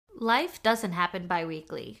Life doesn't happen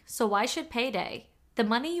bi-weekly, so why should payday? The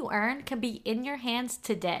money you earn can be in your hands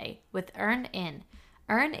today with EarnIn.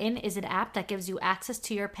 EarnIn is an app that gives you access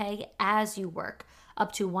to your pay as you work,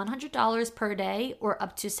 up to $100 per day or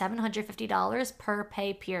up to $750 per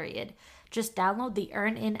pay period. Just download the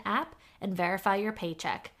EarnIn app and verify your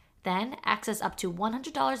paycheck. Then access up to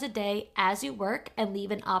 $100 a day as you work and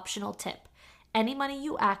leave an optional tip. Any money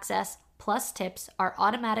you access plus tips are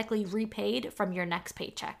automatically repaid from your next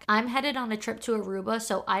paycheck. I'm headed on a trip to Aruba,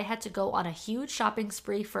 so I had to go on a huge shopping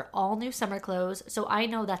spree for all new summer clothes, so I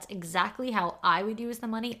know that's exactly how I would use the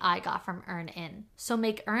money I got from EarnIn. So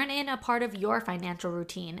make EarnIn a part of your financial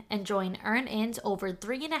routine and join EarnIn's over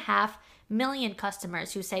 3.5 million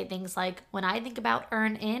customers who say things like, when I think about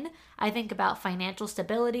EarnIn, I think about financial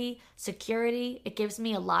stability, security. It gives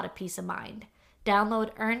me a lot of peace of mind.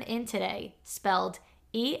 Download EarnIn today, spelled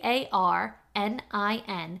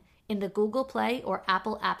EARNIN, in the Google Play or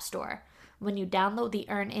Apple App Store. When you download the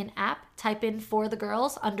EarnIn app, type in For the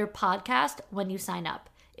Girls under podcast when you sign up.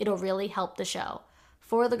 It'll really help the show.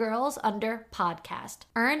 For the Girls under podcast.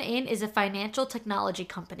 EarnIn is a financial technology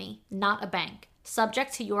company, not a bank.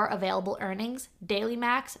 Subject to your available earnings, daily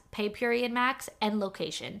max, pay period max, and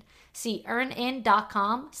location. See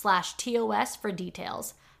earnin.com/TOS for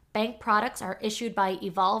details. Bank products are issued by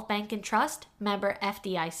Evolve Bank and Trust, member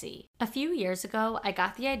FDIC. A few years ago, I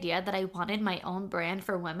got the idea that I wanted my own brand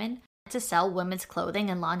for women to sell women's clothing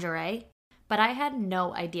and lingerie, but I had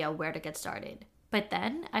no idea where to get started. But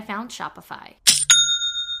then I found Shopify.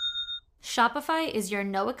 Shopify is your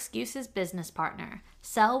no excuses business partner.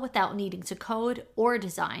 Sell without needing to code or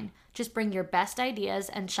design. Just bring your best ideas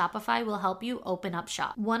and Shopify will help you open up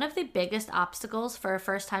shop. One of the biggest obstacles for a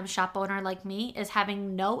first-time shop owner like me is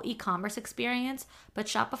having no e-commerce experience, but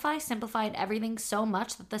Shopify simplified everything so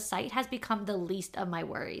much that the site has become the least of my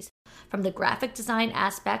worries. From the graphic design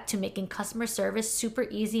aspect to making customer service super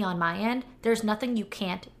easy on my end, there's nothing you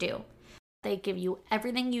can't do. They give you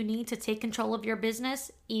everything you need to take control of your business,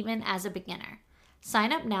 even as a beginner.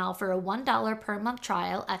 Sign up now for a $1 per month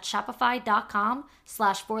trial at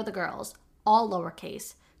shopify.com/forthegirls, all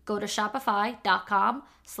lowercase. Go to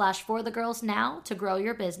shopify.com/forthegirls now to grow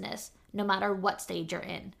your business, no matter what stage you're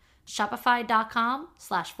in.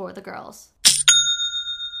 Shopify.com/forthegirls.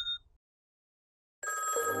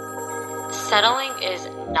 Settling is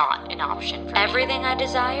not an option for me. Everything I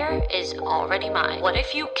desire is already mine. What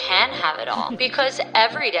if you can have it all? Because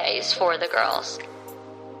every day is for the girls.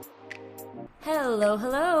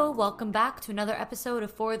 Hello. Welcome back to another episode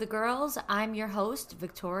of For the Girls. I'm your host,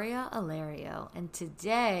 Victoria Alario, and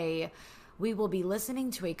today we will be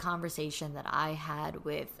listening to a conversation that I had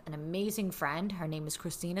with an amazing friend. Her name is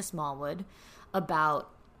Christina Smallwood,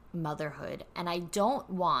 about motherhood. And I don't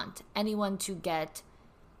want anyone to get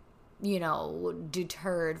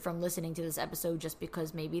deterred from listening to this episode just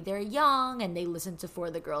because maybe they're young and they listen to For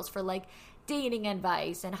the Girls for like dating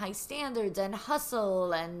advice and high standards and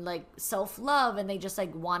hustle and like self-love, and they just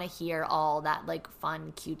like want to hear all that like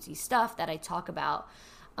fun cutesy stuff that I talk about,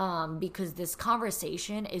 because this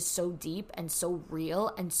conversation is so deep and so real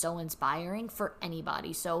and so inspiring for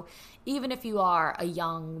anybody. So even if you are a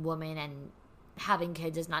young woman and having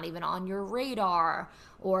kids is not even on your radar,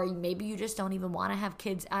 or maybe you just don't even want to have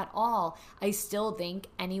kids at all, I still think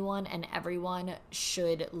anyone and everyone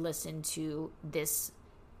should listen to this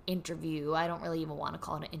interview. I don't really even want to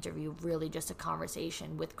call it an interview, really just a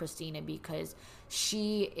conversation with Christina, because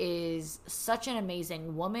she is such an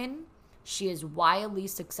amazing woman. She is wildly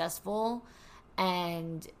successful,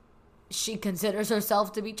 and she considers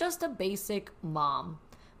herself to be just a basic mom.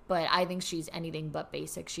 But I think she's anything but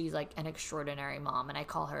basic. She's like an extraordinary mom, and I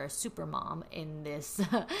call her a super mom in this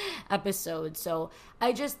episode. So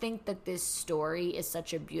I just think that this story is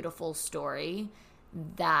such a beautiful story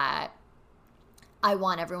that I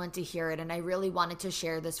want everyone to hear it, and I really wanted to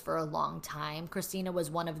share this for a long time. Christina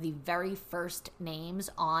was one of the very first names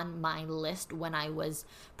on my list when I was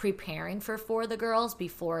preparing for the Girls,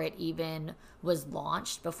 before it even was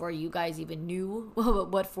launched, before you guys even knew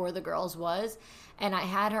what For the Girls was. And I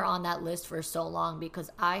had her on that list for so long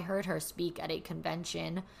because I heard her speak at a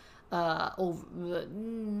convention not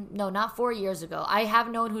 4 years ago. I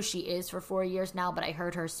have known who she is for 4 years now, but I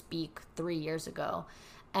heard her speak 3 years ago.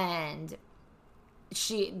 And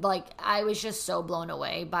I was just so blown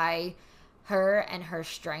away by her and her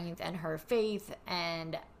strength and her faith,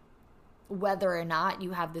 and whether or not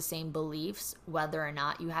you have the same beliefs, whether or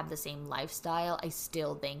not you have the same lifestyle, I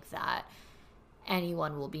still think that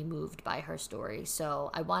anyone will be moved by her story. So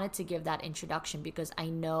I wanted to give that introduction because I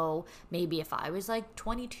know maybe if I was like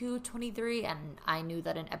 22, 23 and I knew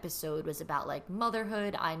that an episode was about like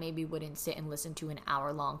motherhood, I maybe wouldn't sit and listen to an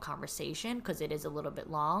hour-long conversation because it is a little bit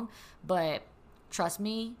long. But trust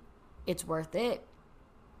me, it's worth it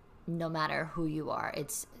no matter who you are.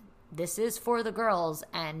 This is for the girls,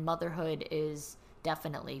 and motherhood is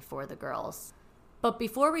definitely for the girls. But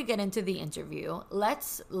before we get into the interview,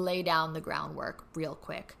 let's lay down the groundwork real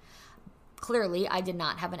quick. Clearly, I did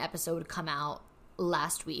not have an episode come out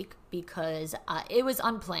last week because it was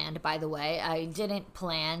unplanned, by the way. I didn't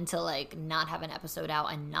plan to like not have an episode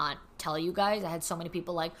out and not tell you guys. I had so many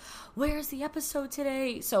people like, where's the episode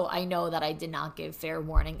today? So I know that I did not give fair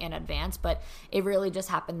warning in advance, but it really just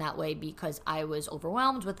happened that way because I was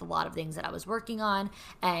overwhelmed with a lot of things that I was working on,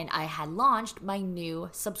 and I had launched my new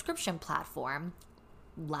subscription platform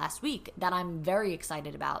last week that I'm very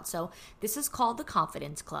excited about. So this is called the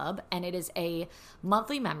Confidence Club, and it is a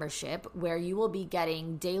monthly membership where you will be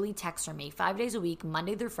getting daily texts from me 5 days a week,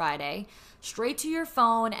 Monday through Friday, straight to your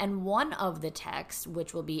phone. And one of the texts,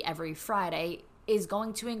 which will be every Friday, is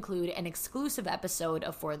going to include an exclusive episode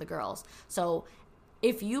of For the Girls. So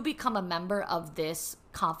if you become a member of this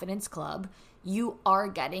Confidence Club, you are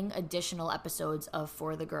getting additional episodes of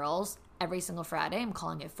For the Girls every single Friday. I'm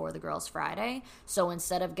calling it For the Girls Friday. So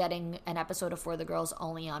instead of getting an episode of For the Girls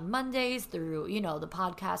only on Mondays through, the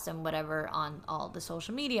podcast and whatever on all the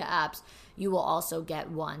social media apps, you will also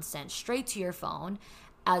get one sent straight to your phone,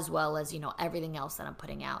 as well as, everything else that I'm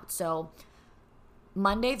putting out. So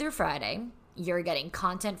Monday through Friday, you're getting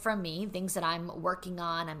content from me, things that I'm working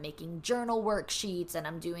on. I'm making journal worksheets and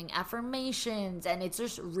I'm doing affirmations, and it's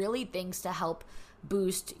just really things to help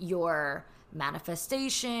boost your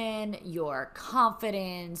manifestation, your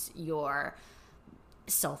confidence, your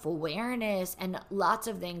self-awareness, and lots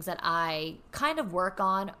of things that I kind of work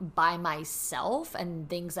on by myself and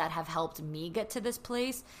things that have helped me get to this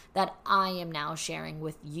place that I am now sharing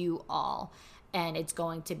with you all. And it's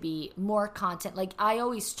going to be more content. Like, I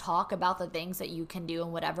always talk about the things that you can do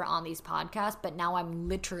and whatever on these podcasts, but now I'm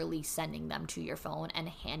literally sending them to your phone and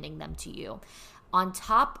handing them to you. On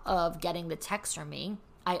top of getting the text from me,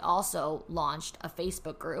 I also launched a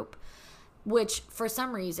Facebook group, which for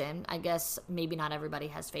some reason, I guess maybe not everybody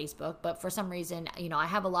has Facebook, but for some reason, I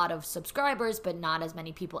have a lot of subscribers, but not as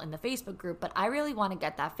many people in the Facebook group. But I really want to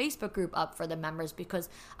get that Facebook group up for the members because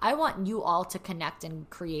I want you all to connect and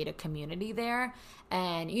create a community there.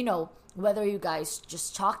 And, whether you guys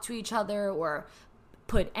just talk to each other or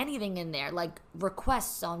put anything in there, like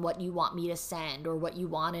requests on what you want me to send or what you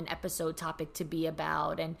want an episode topic to be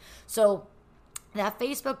about. And so that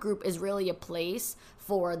Facebook group is really a place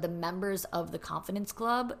for the members of the Confidence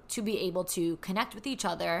Club to be able to connect with each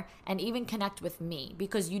other and even connect with me,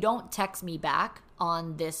 because you don't text me back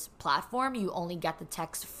on this platform. You only get the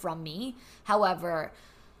text from me. However,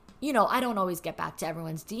 I don't always get back to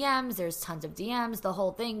everyone's DMs. There's tons of DMs, the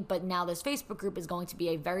whole thing. But now this Facebook group is going to be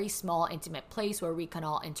a very small, intimate place where we can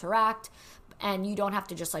all interact. And you don't have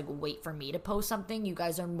to just wait for me to post something. You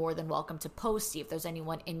guys are more than welcome to post, see if there's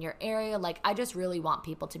anyone in your area. I just really want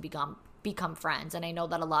people to become friends. And I know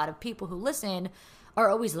that a lot of people who listen are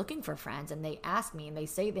always looking for friends, and they ask me and they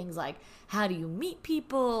say things like, how do you meet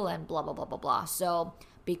people, and blah, blah, blah, blah, blah. So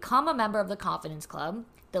become a member of the Confidence Club.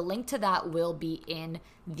 The link to that will be in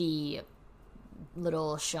the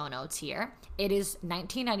little show notes here. It is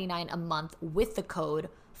 $19.99 a month with the code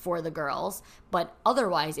For the Girls, but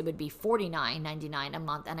otherwise it would be $49.99 a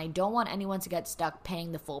month, and I don't want anyone to get stuck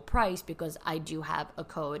paying the full price because I do have a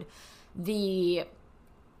code. The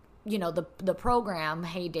program,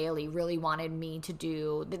 Hey Daily, really wanted me to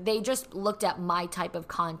do, they just looked at my type of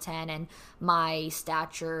content and my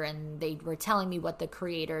stature, and they were telling me what the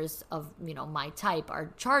creators of, my type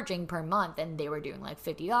are charging per month, and they were doing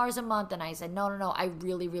 $50 a month, and I said, no, I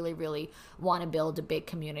really, really, really want to build a big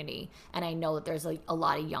community, and I know that there's a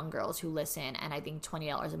lot of young girls who listen, and I think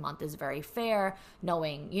 $20 a month is very fair,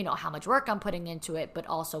 knowing, how much work I'm putting into it, but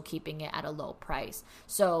also keeping it at a low price.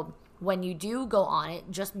 So when you do go on it,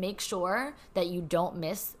 just make sure that you don't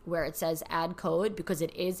miss where it says add code, because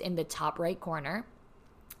it is in the top right corner.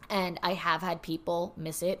 And I have had people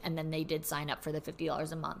miss it, and then they did sign up for the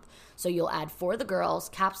 $50 a month. So you'll add For the Girls,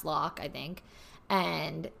 caps lock, I think,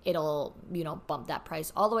 and it'll, bump that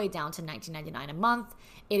price all the way down to $19.99 a month.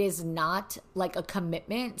 It is not a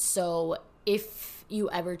commitment, so if you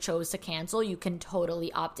ever chose to cancel, you can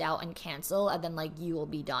totally opt out and cancel, and then like you will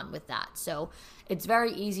be done with that. So it's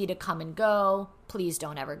very easy to come and go. Please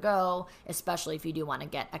don't ever go, especially if you do want to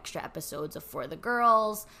get extra episodes of For the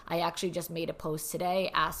Girls. I actually just made a post today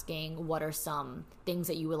asking what are some things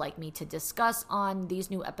that you would like me to discuss on these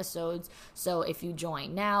new episodes. So if you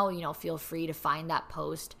join now, feel free to find that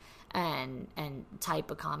post and type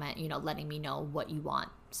a comment, letting me know what you want,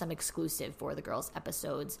 some exclusive For the Girls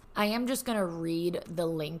episodes. I am just going to read the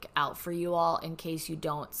link out for you all in case you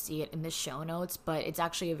don't see it in the show notes, but it's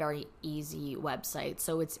actually a very easy website.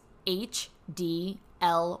 So it's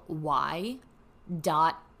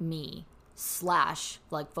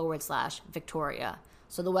hdly.me/Victoria.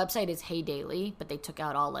 So the website is Hey Daily, but they took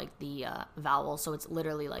out all like the vowels. So it's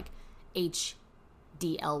literally like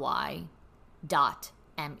HDLY.me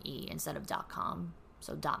instead of .com.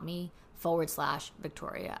 So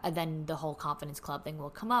 .me/Victoria. And then the whole Confidence Club thing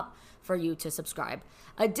will come up for you to subscribe.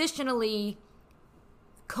 Additionally,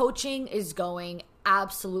 coaching is going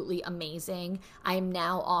absolutely amazing. I am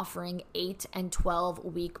now offering 8 and 12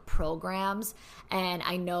 week programs. And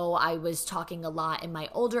I know I was talking a lot in my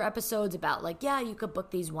older episodes about like, yeah, you could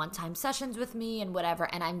book these one-time sessions with me and whatever.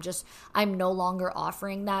 And I'm no longer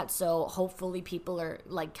offering that. So hopefully people are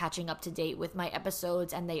like catching up to date with my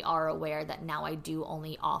episodes and they are aware that now I do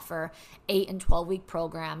only offer 8 and 12 week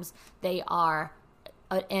programs. They are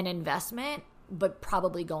an investment, but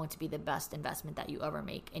probably going to be the best investment that you ever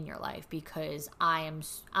make in your life, because I'm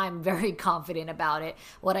very confident about it,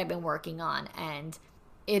 what I've been working on, and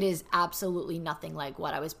it is absolutely nothing like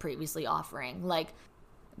what I was previously offering. Like,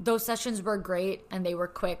 those sessions were great and they were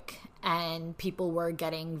quick and people were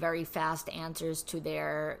getting very fast answers to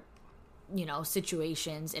their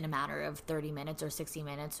situations in a matter of 30 minutes or 60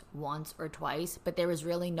 minutes once or twice, but there was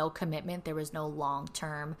really no commitment. There was no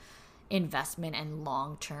long-term investment and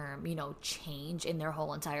long-term, change in their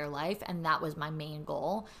whole entire life. And that was my main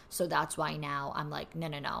goal. So that's why now I'm like,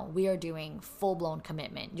 no, we are doing full-blown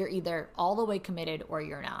commitment. You're either all the way committed or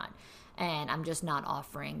you're not. And I'm just not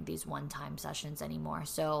offering these one-time sessions anymore.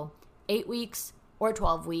 So 8 weeks or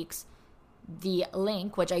 12 weeks. The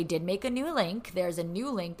link, which I did make a new link, there's a new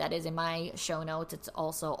link that is in my show notes. It's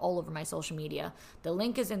also all over my social media. The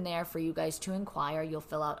link is in there for you guys to inquire. You'll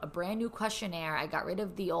fill out a brand new questionnaire. I got rid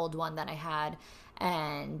of the old one that I had,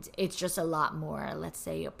 and it's just a lot more, let's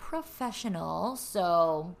say, professional.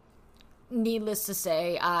 So needless to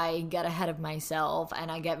say, I get ahead of myself and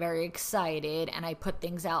I get very excited and I put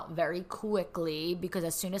things out very quickly, because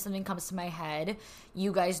as soon as something comes to my head,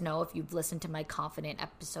 you guys know, if you've listened to my confident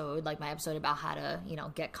episode, like my episode about how to,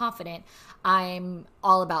 get confident, I'm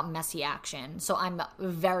all about messy action. So I'm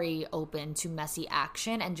very open to messy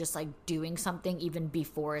action and just like doing something even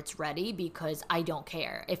before it's ready, because I don't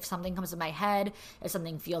care. If something comes to my head, if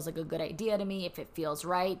something feels like a good idea to me, if it feels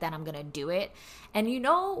right, then I'm going to do it. And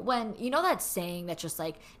that saying that just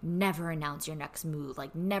like never announce your next move,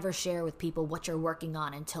 like never share with people what you're working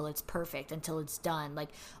on until it's perfect, until it's done. Like,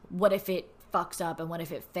 what if it fucks up and what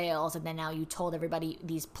if it fails, and then now you told everybody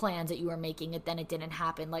these plans that you were making and then it didn't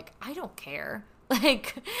happen? Like, I don't care.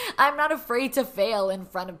 Like, I'm not afraid to fail in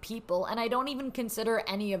front of people, and I don't even consider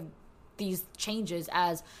any of these changes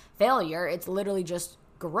as failure. It's literally just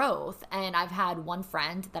growth. And I've had one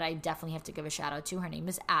friend that I definitely have to give a shout out to. Her name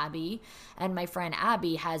is Abby, and my friend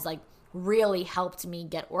Abby has like really helped me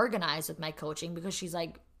get organized with my coaching, because she's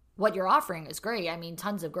like, what you're offering is great. I mean,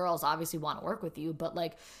 tons of girls obviously want to work with you, but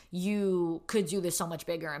like, you could do this so much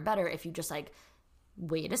bigger and better if you just like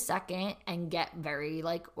wait a second and get very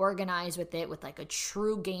like organized with it, with like a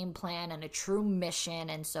true game plan and a true mission.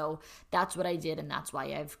 And so that's what I did, and that's why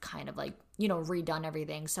I've kind of like, redone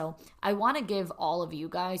everything. So I want to give all of you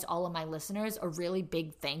guys, all of my listeners, a really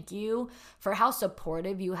big thank you for how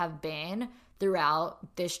supportive you have been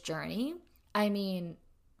throughout this journey. I mean,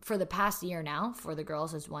 for the past year now, For the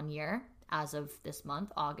Girls is 1 year as of this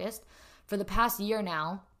month, August. For the past year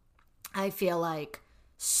now, I feel like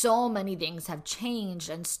so many things have changed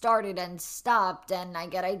and started and stopped, and I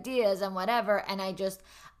get ideas and whatever, and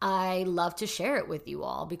I love to share it with you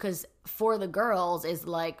all, because For the Girls is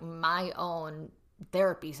like my own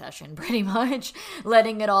therapy session, pretty much,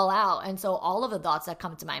 letting it all out. And so all of the thoughts that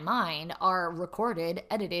come to my mind are recorded,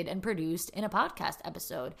 edited, and produced in a podcast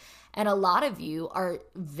episode. And a lot of you are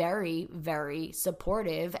very, very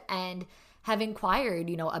supportive and have inquired,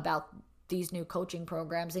 about these new coaching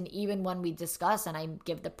programs. And even when we discuss and I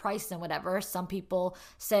give the price and whatever, some people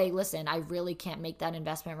say, listen, I really can't make that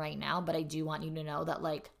investment right now, but I do want you to know that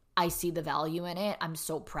like I see the value in it. I'm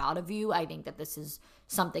so proud of you. I think that this is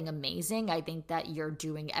something amazing. I think that you're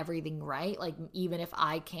doing everything right. Like, even if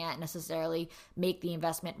I can't necessarily make the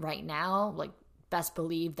investment right now, like, best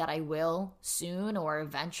believe that I will soon or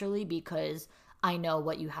eventually, because I know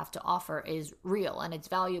what you have to offer is real and it's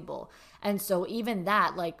valuable. And so even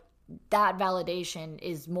that, like, that validation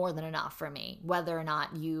is more than enough for me. Whether or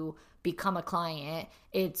not you become a client,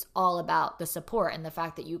 it's all about the support and the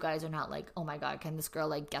fact that you guys are not like, oh my God, can this girl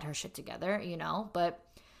like get her shit together, you know? But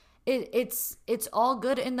it's all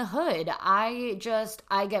good in the hood. I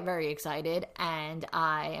get very excited and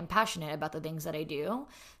I am passionate about the things that I do.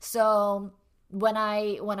 So when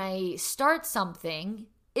I start something,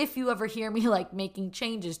 if you ever hear me like making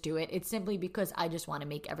changes to it, it's simply because I just want to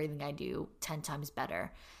make everything I do 10 times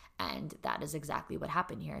better. And that is exactly what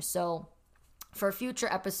happened here. So for future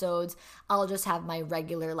episodes, I'll just have my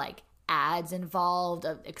regular like ads involved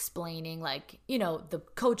of explaining like, you know, the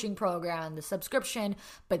coaching program and the subscription.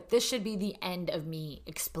 But this should be the end of me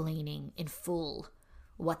explaining in full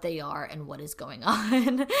what they are and what is going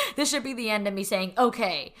on. This should be the end of me saying,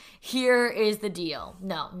 okay, here is the deal.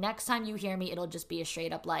 No, next time you hear me, it'll just be a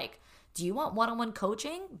straight up like, do you want one-on-one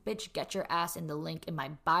coaching? Bitch, get your ass in the link in my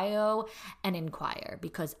bio and inquire,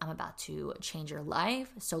 because I'm about to change your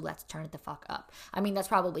life. So let's turn it the fuck up. I mean, that's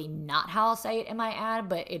probably not how I'll say it in my ad,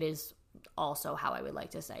 but it is also how I would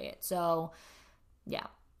like to say it. So yeah,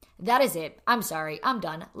 that is it. I'm sorry. I'm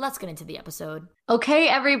done. Let's get into the episode. Okay,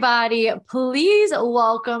 everybody, please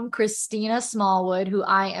welcome Christina Smallwood, who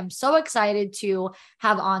I am so excited to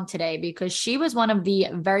have on today because she was one of the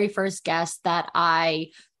very first guests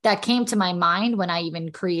that came to my mind when I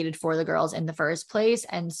even created For the Girls in the first place.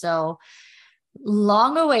 And so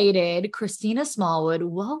long awaited, Christina Smallwood,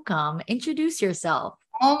 welcome. Introduce yourself.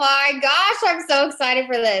 Oh my gosh, I'm so excited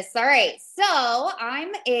for this. All right. So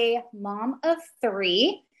I'm a mom of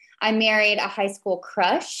 3. I married a high school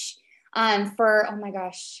crush for, oh my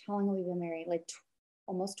gosh, how long have we been married? Like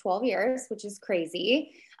almost 12 years, which is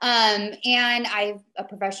crazy. And I'm a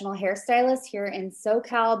professional hairstylist here in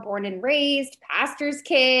SoCal, born and raised, pastor's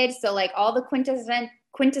kid. So like all the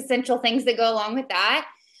quintessential things that go along with that.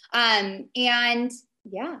 And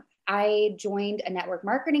yeah, I joined a network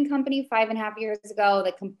marketing company 5.5 years ago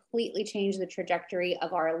that completely changed the trajectory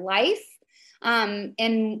of our life.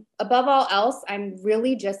 And above all else, I'm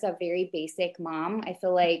really just a very basic mom. I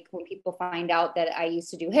feel like when people find out that I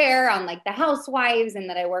used to do hair on like the Housewives and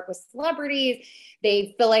that I work with celebrities,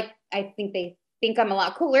 they feel like they think I'm a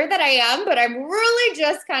lot cooler than I am, but I'm really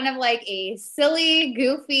just kind of like a silly,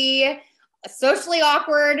 goofy, socially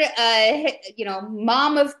awkward,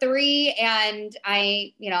 mom of 3. And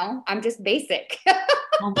I'm just basic.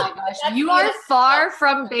 Oh my gosh, you are far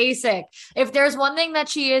from basic. If there's one thing that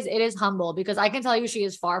she is, it is humble, because I can tell you she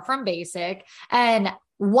is far from basic and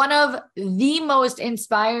one of the most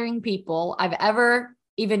inspiring people I've ever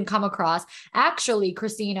even come across. Actually,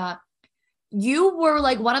 Christina, you were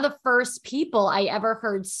like one of the first people I ever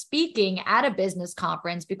heard speaking at a business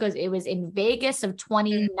conference, because it was in Vegas of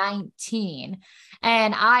 2019.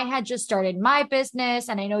 And I had just started my business.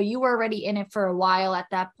 And I know you were already in it for a while at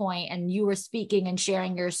that point, and you were speaking and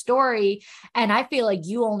sharing your story. And I feel like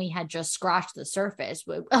you only had just scratched the surface.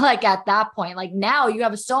 Like at that point, like now you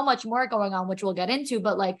have so much more going on, which we'll get into.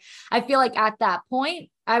 But like, I feel like at that point,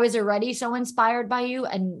 I was already so inspired by you.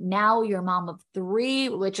 And now you're mom of 3,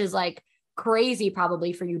 which is like crazy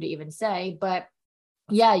probably for you to even say. But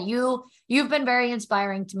yeah, you've been very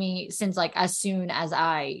inspiring to me since like as soon as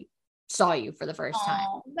I saw you for the first time.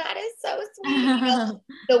 Oh, that is so sweet.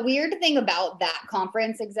 The weird thing about that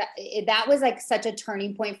conference, that was like such a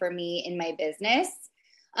turning point for me in my business.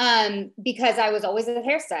 Because I was always a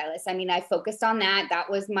hairstylist. I mean, I focused on that. That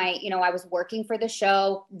was my, I was working for the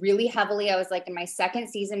show really heavily. I was like in my 2nd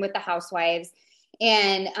season with the Housewives.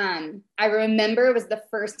 And I remember it was the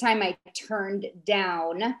first time I turned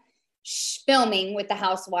down filming with the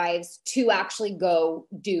Housewives to actually go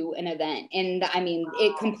do an event. And I mean,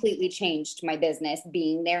 it completely changed my business,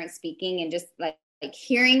 being there and speaking and just like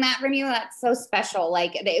hearing that from you. That's so special.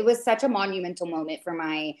 Like it was such a monumental moment for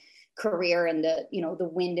my career and the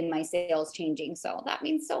wind in my sails changing. So that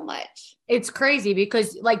means so much. It's crazy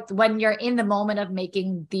because like when you're in the moment of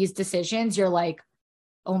making these decisions, you're like,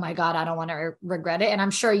 oh my God, I don't want to regret it. And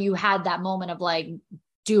I'm sure you had that moment of like,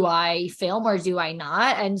 do I film or do I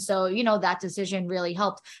not? And so, that decision really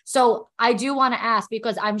helped. So I do want to ask,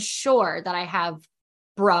 because I'm sure that I have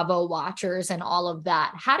Bravo watchers and all of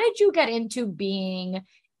that. How did you get into being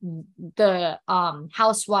the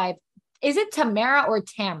housewife? Is it Tamara or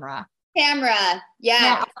Tamra? Tamra.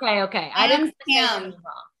 Yeah. Okay. I didn't say anything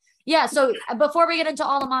wrong. Yeah. So before we get into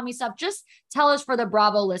all the mommy stuff, just tell us for the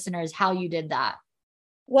Bravo listeners how you did that.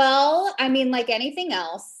 Well, I mean, like anything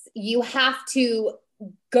else, you have to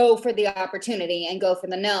go for the opportunity and go for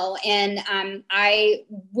the no. And I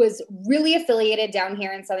was really affiliated down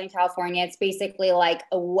here in Southern California. It's basically like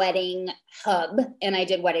a wedding hub, and I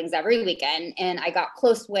did weddings every weekend. And I got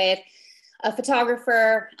close with a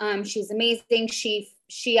photographer. She's amazing.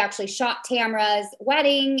 She actually shot Tamara's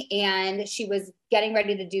wedding, and she was getting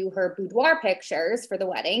ready to do her boudoir pictures for the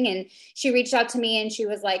wedding. And she reached out to me and she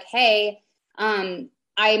was like, "Hey,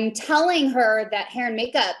 I'm telling her that hair and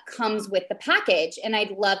makeup comes with the package, and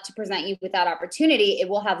I'd love to present you with that opportunity. It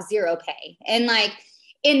will have zero pay." And like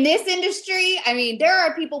in this industry, I mean, there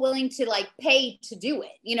are people willing to like pay to do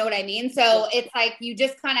it. You know what I mean? So it's like you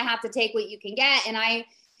just kind of have to take what you can get. And I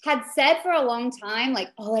had said for a long time, like,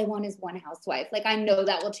 all I want is one housewife. Like, I know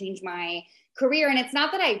that will change my career. And it's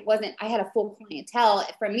not that I had a full clientele.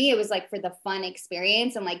 For me, it was like for the fun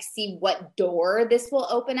experience and like see what door this will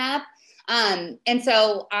open up. And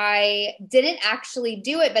so I didn't actually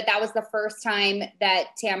do it, but that was the first time that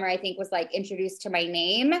Tamara, I think, was like introduced to my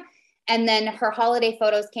name. And then her holiday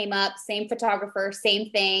photos came up, same photographer, same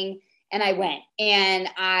thing. And I went, and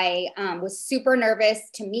I was super nervous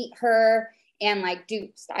to meet her and like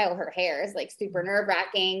style her hair is like super nerve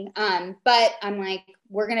wracking. But I'm like,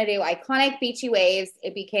 we're going to do iconic beachy waves.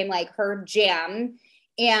 It became like her jam.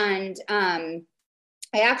 And I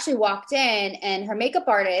actually walked in, and her makeup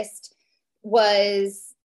artist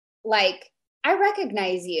was like, "I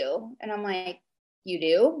recognize you." And I'm like, "You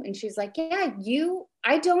do?" And she's like, "Yeah,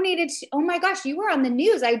 I donated. Oh my gosh, you were on the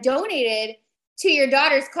news. I donated to your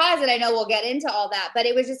daughter's cause." And I know we'll get into all that, but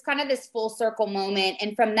it was just kind of this full circle moment.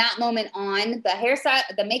 And from that moment on,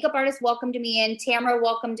 the makeup artist welcomed me in, Tamara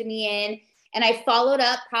welcomed me in. And I followed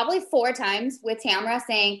up probably 4 times with Tamara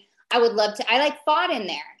saying, "I would love to." I like fought in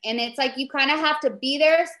there. And it's like, you kind of have to be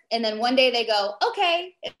there. And then one day they go,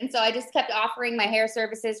 "Okay." And so I just kept offering my hair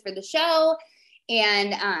services for the show.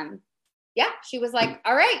 And yeah, she was like,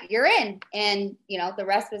 "All right, you're in." And, the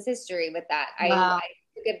rest was history with that. Wow. I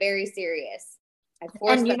took it very serious. I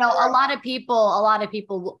forced And them. a lot of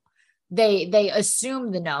people they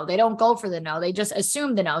assume the no. They don't go for the no. They just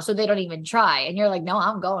assume the no, so they don't even try. And you're like, "No,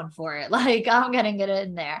 I'm going for it." Like, I'm gonna get it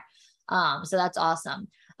in there. So that's awesome.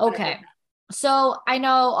 Okay. 100%. So I know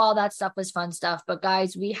all that stuff was fun stuff, but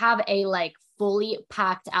guys, we have a like fully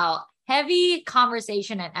packed out heavy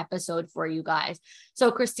conversation and episode for you guys.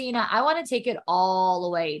 So Christina, I want to take it all the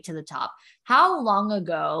way to the top. How long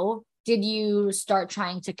ago did you start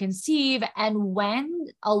trying to conceive, and when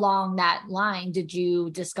along that line did you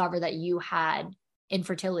discover that you had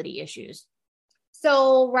infertility issues?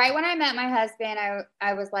 So right when I met my husband,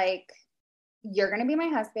 I was like, "You're going to be my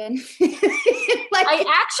husband." Like, I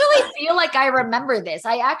actually feel like I remember this.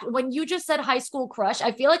 When you just said high school crush,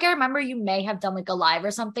 I feel like I remember you may have done like a live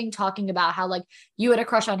or something talking about how like you had a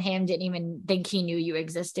crush on him, didn't even think he knew you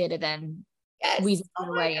existed, and then yes. weaseled Oh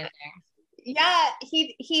your my way in God. there. Yeah,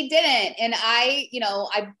 he didn't. And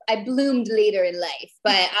I bloomed later in life,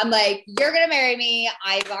 but I'm like, "You're gonna marry me."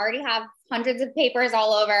 I've already have hundreds of papers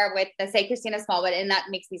all over with the say Christina Smallwood, and that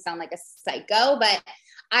makes me sound like a psycho, but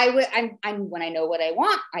I'm when I know what I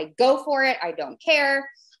want, I go for it. I don't care.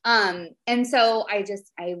 And so I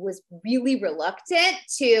was really reluctant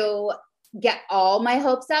to get all my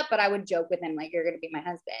hopes up, but I would joke with him like, "You're going to be my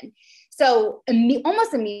husband." So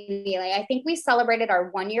almost immediately, I think we celebrated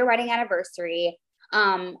our 1-year wedding anniversary.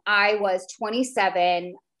 I was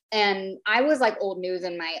 27, and I was like old news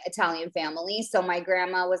in my Italian family. So my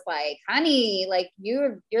grandma was like, "Honey, like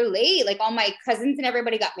you're late." Like all my cousins and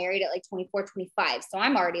everybody got married at like 24, 25. So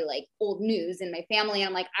I'm already like old news in my family.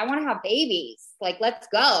 I'm like, "I want to have babies. Like, let's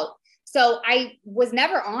go." So I was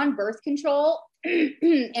never on birth control.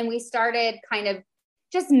 And we started kind of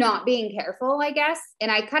just not being careful, I guess.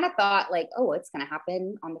 And I kind of thought like, "Oh, it's going to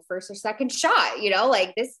happen on the first or second shot,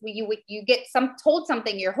 like this, you get told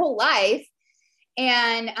something your whole life."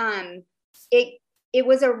 And it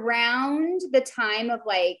was around the time of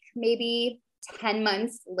like maybe 10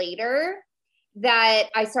 months later that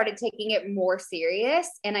I started taking it more serious,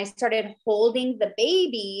 and I started holding the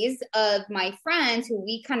babies of my friends who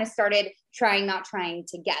we kind of started trying, not trying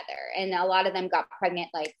together. And a lot of them got pregnant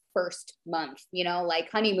like first month, like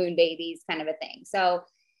honeymoon babies kind of a thing. So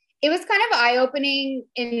it was kind of eye-opening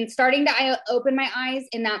and starting to open my eyes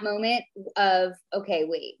in that moment of, okay,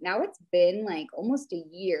 wait, now it's been like almost a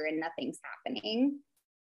year and nothing's happening.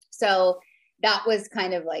 So that was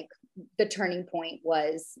kind of like the turning point,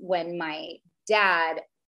 was when my dad,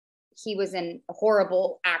 he was in a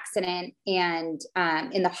horrible accident and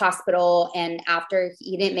in the hospital. And after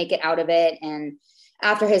he didn't make it out of it. And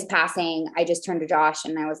after his passing, I just turned to Josh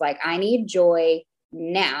and I was like, I need joy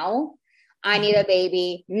now. I need a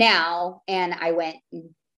baby now. And I went and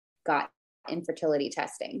got infertility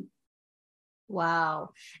testing.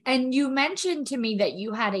 Wow. And you mentioned to me that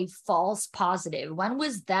you had a false positive. When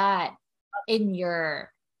was that in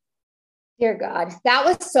your... Dear God, that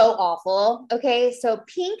was so awful. Okay. So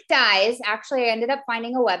pink dyes, actually, I ended up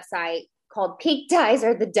finding a website called Pink Dyes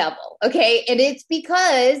Are the Devil. Okay. And it's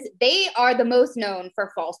because they are the most known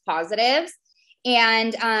for false positives.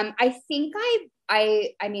 And I think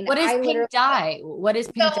I mean, What is I pink dye? What is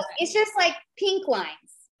pink dye? it's just like pink lines.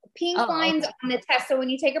 Lines on the test. So when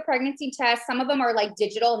you take a pregnancy test, some of them are like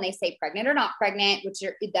digital and they say pregnant or not pregnant, which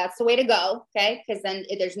that's the way to go. Okay. Cause then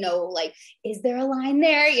there's no like, is there a line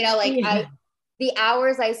there? You know, like the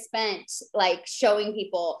hours I spent like showing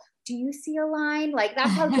people, do you see a line? Like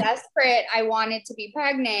that's how desperate I wanted to be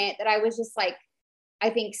pregnant that I was just like, I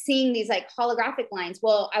think seeing these like holographic lines.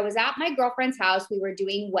 Well, I was at my girlfriend's house. We were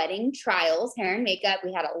doing wedding trials, hair and makeup.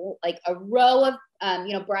 We had a row of,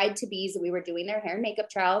 bride-to-bees that we were doing their hair and makeup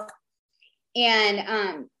trials.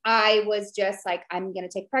 And I was just like, I'm going to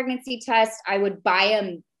take pregnancy tests. I would buy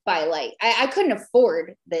them by like, I couldn't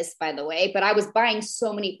afford this, by the way, but I was buying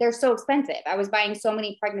so many, they're so expensive. I was buying so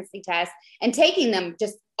many pregnancy tests and taking them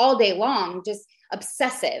just all day long, just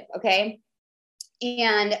obsessive. Okay.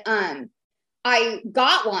 And I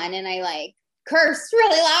got one and I like cursed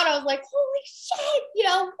really loud. I was like, holy shit,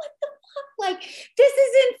 what the fuck? Like, this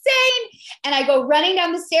is insane. And I go running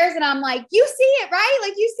down the stairs and I'm like, you see it, right?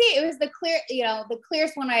 Like you see it. It was the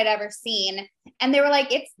clearest one I had ever seen. And they were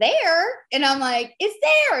like, it's there. And I'm like, it's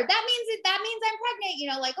there. That means I'm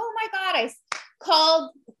pregnant, like, oh my God. I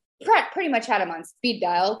called, pretty much had him on speed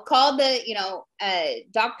dial, called the,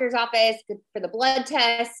 doctor's office for the blood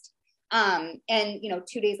test. And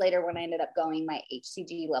 2 days later when I ended up going, my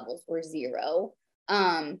HCG levels were 0.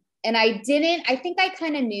 And I think I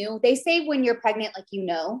kind of knew. They say when you're pregnant, like,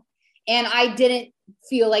 and I didn't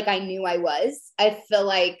feel like I knew I was. I feel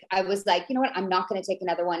like I was like, you know what? I'm not going to take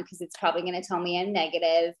another one because it's probably going to tell me I'm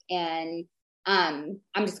negative. And I'm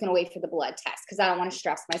just going to wait for the blood test because I don't want to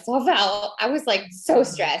stress myself out. I was like so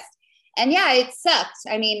stressed. And yeah, it sucked.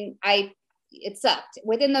 I mean, it sucked.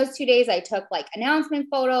 Within those 2 days, I took like announcement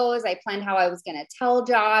photos. I planned how I was going to tell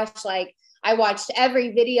Josh. Like I watched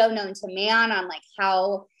every video known to man on like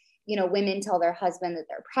how, women tell their husband that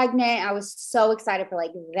they're pregnant. I was so excited for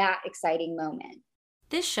like that exciting moment.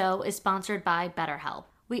 This show is sponsored by BetterHelp.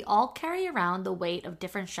 We all carry around the weight of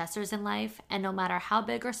different stressors in life, and no matter how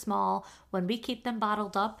big or small, when we keep them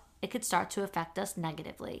bottled up, it could start to affect us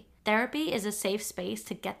negatively. Therapy is a safe space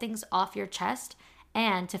to get things off your chest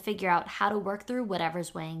and to figure out how to work through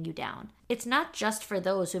whatever's weighing you down. It's not just for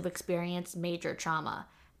those who've experienced major trauma.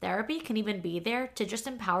 Therapy can even be there to just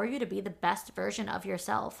empower you to be the best version of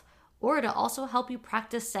yourself, or to also help you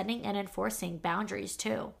practice setting and enforcing boundaries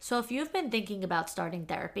too. So if you've been thinking about starting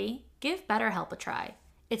therapy, give BetterHelp a try.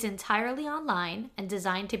 It's entirely online and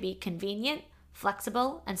designed to be convenient,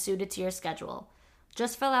 flexible, and suited to your schedule.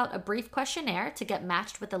 Just fill out a brief questionnaire to get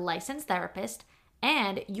matched with a licensed therapist,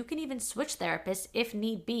 and you can even switch therapists if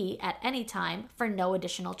need be at any time for no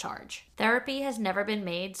additional charge. Therapy has never been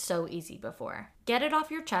made so easy before. Get it off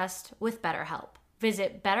your chest with BetterHelp.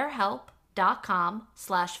 Visit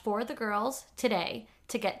BetterHelp.com/forthegirls today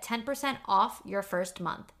to get 10% off your first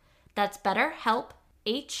month. That's BetterHelp,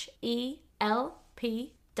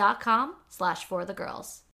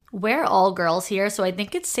 HELP.com/forthegirls. We're all girls here, so I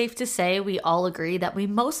think it's safe to say we all agree that we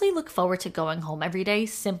mostly look forward to going home every day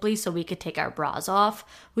simply so we could take our bras off.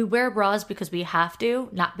 We wear bras because we have to,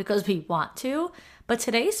 not because we want to. But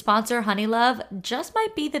today's sponsor, Honeylove, just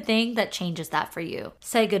might be the thing that changes that for you.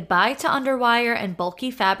 Say goodbye to underwire and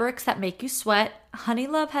bulky fabrics that make you sweat.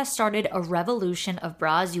 Honeylove has started a revolution of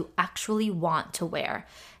bras you actually want to wear.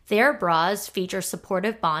 Their bras feature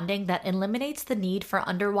supportive bonding that eliminates the need for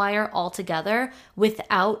underwire altogether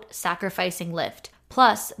without sacrificing lift.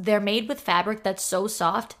 Plus, they're made with fabric that's so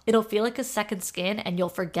soft, it'll feel like a second skin and you'll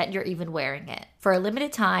forget you're even wearing it. For a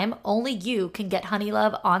limited time, only you can get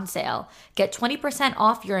Honeylove on sale. Get 20%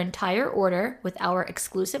 off your entire order with our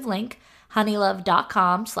exclusive link,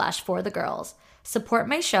 honeylove.com/forthegirls. Support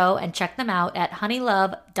my show and check them out at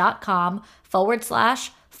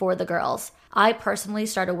honeylove.com/forthegirls. I personally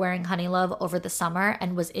started wearing Honeylove over the summer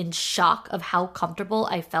and was in shock of how comfortable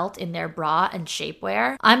I felt in their bra and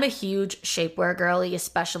shapewear. I'm a huge shapewear girly,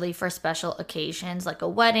 especially for special occasions like a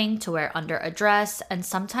wedding, to wear under a dress, and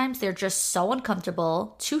sometimes they're just so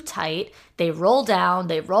uncomfortable, too tight, they roll down,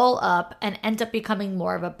 they roll up, and end up becoming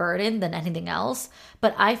more of a burden than anything else.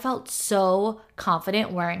 But I felt so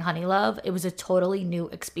confident wearing Honey Love. It was a totally new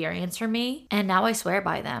experience for me, and now I swear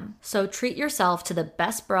by them. So treat yourself to the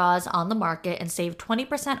best bras on the market and save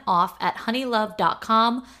 20% off at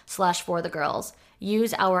honeylove.com/forthegirls.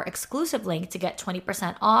 Use our exclusive link to get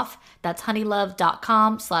 20% off. That's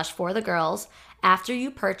honeylove.com/forthegirls. After you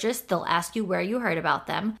purchase, they'll ask you where you heard about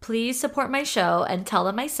them. Please support my show and tell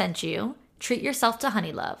them I sent you. Treat yourself to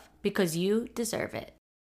Honey Love because you deserve it.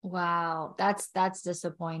 Wow, that's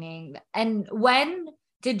disappointing. And when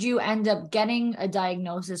did you end up getting a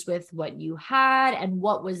diagnosis with what you had, and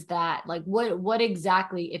what was that? Like what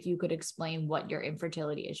exactly, if you could explain what your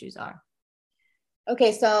infertility issues are?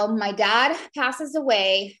 Okay, so my dad passes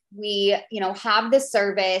away. We, have this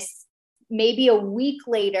service. Maybe a week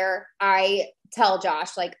later, I tell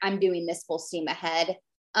Josh, like, I'm doing this full steam ahead.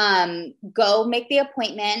 Go make the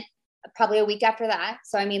appointment. Probably a week after that.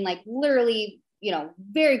 So, I mean, like, literally, I'm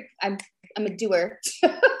a doer.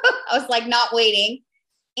 I was like not waiting.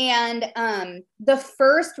 And the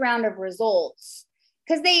first round of results,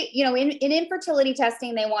 because they, in infertility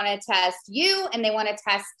testing, they want to test you and they want to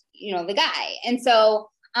test, the guy. And so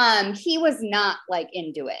he was not like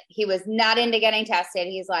into it. He was not into getting tested.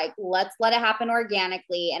 He's like, let's let it happen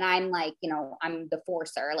organically. And I'm like, I'm the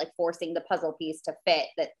forcer, like forcing the puzzle piece to fit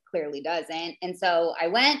that clearly doesn't. And so I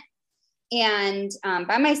went. And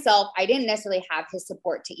by myself, I didn't necessarily have his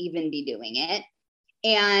support to even be doing it.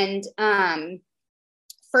 And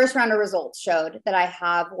first round of results showed that I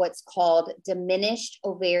have what's called diminished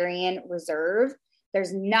ovarian reserve.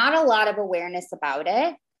 There's not a lot of awareness about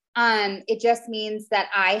it. It just means that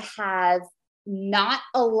I have not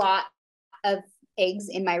a lot of eggs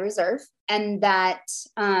in my reserve, and that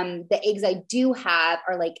the eggs I do have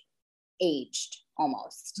are like aged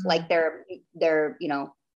almost, like they're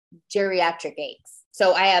geriatric eggs.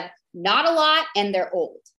 So I have not a lot and they're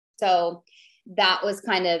old. So that was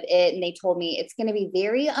kind of it. And they told me it's going to be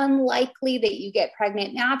very unlikely that you get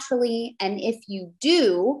pregnant naturally. And if you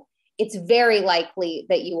do, it's very likely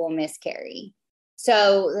that you will miscarry.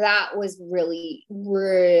 So that was really,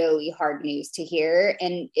 really hard news to hear.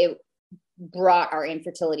 And it brought our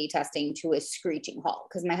infertility testing to a screeching halt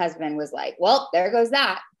because my husband was like, well, there goes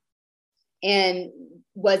that. And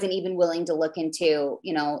wasn't even willing to look into,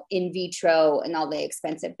 in vitro and all the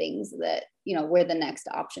expensive things that, were the next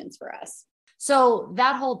options for us. So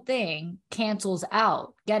that whole thing cancels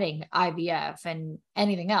out getting IVF and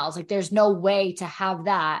anything else. Like there's no way to have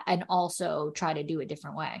that and also try to do a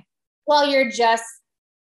different way. Well, it's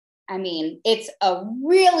a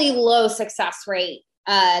really low success rate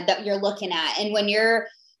that you're looking at. And when you're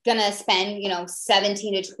gonna spend,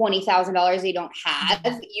 $17,000 to $20,000 you don't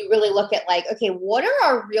have, you really look at like, okay, what are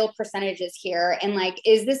our real percentages here? And like,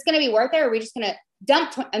 is this gonna be worth it? Or are we just gonna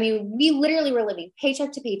dump? We literally were living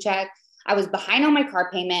paycheck to paycheck. I was behind on my car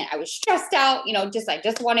payment. I was stressed out, I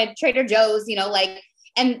just wanted Trader Joe's,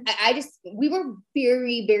 and we were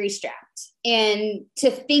very, very strapped. And to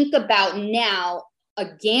think about now, a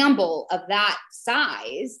gamble of that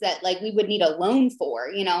size that like we would need a loan for,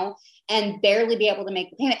 and barely be able to make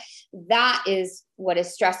the payment. That is what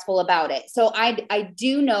is stressful about it. So I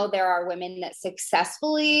do know there are women that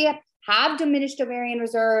successfully have diminished ovarian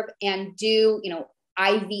reserve and do,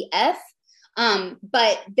 IVF.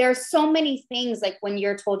 But there's so many things like when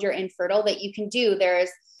you're told you're infertile that you can do. There's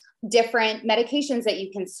different medications that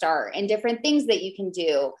you can start and different things that you can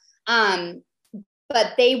do.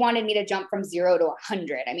 But they wanted me to jump from 0 to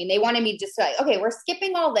 100. They wanted me just to like, okay, we're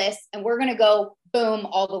skipping all this and we're going to go boom,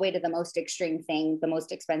 all the way to the most extreme thing, the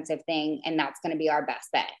most expensive thing. And that's going to be our best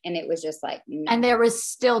bet. And it was just like, no. And there was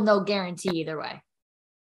still no guarantee either way.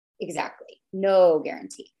 Exactly. No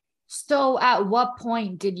guarantee. So at what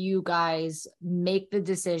point did you guys make the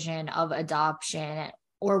decision of adoption?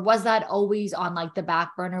 Or was that always on like the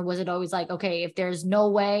back burner? Was it always like, okay, if there's no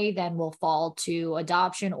way, then we'll fall to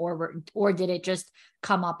adoption, or did it just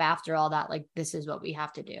come up after all that? Like, this is what we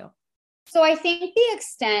have to do. So I think the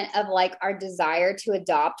extent of like our desire to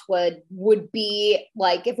adopt would be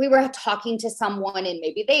like, if we were talking to someone and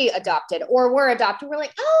maybe they adopted or were adopted, we're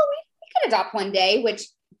like, oh, we could adopt one day, which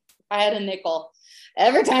I had a nickel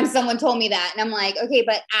every time someone told me that. And I'm like, okay,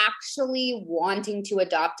 but actually wanting to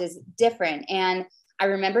adopt is different. And I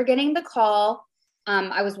remember getting the call.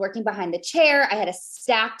 I was working behind the chair. I had a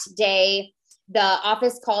stacked day. The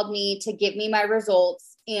office called me to give me my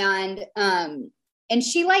results. And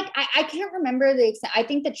she like, I can't remember the extent. I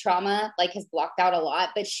think the trauma like has blocked out a lot,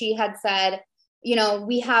 but she had said,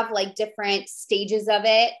 we have like different stages of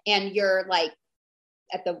it. And you're like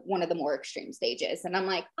at one of the more extreme stages. And I'm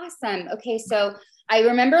like, awesome. Okay. So I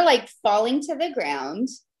remember like falling to the ground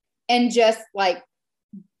and just like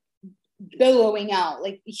billowing out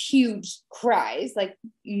like huge cries, like,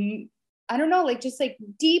 I don't know, like just like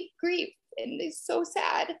deep grief. And it's so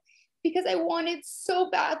sad because I wanted so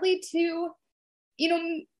badly to, you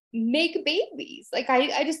know, make babies. Like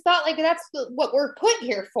I just thought like that's what we're put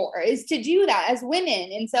here for, is to do that as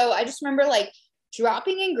women. And so I just remember like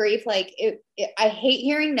dropping in grief. Like I hate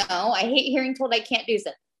hearing no. I hate hearing told I can't do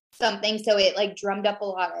something. So it like drummed up a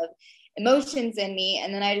lot of emotions in me.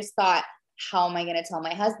 And then I just thought, how am I going to tell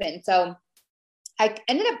my husband? So I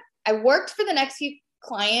worked for the next few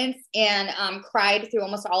clients and cried through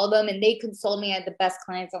almost all of them. And they consoled me. I had the best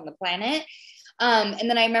clients on the planet. And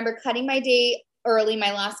then I remember cutting my day early.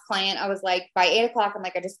 My last client, I was like, by 8:00, I'm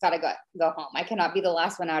like, I just got to go home. I cannot be the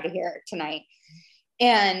last one out of here tonight.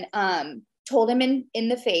 And told him in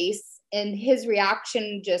the face, and his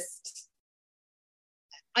reaction just,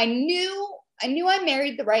 I knew I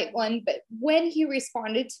married the right one, but when he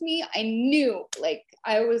responded to me, I knew like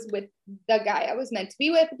I was with the guy I was meant to be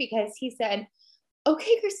with, because he said,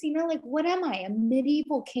 okay, Christina, like, what am I, a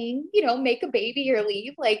medieval king, you know, make a baby or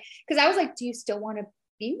leave? Like, cause I was like, do you still want to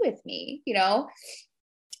be with me? You know,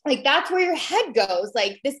 like, that's where your head goes.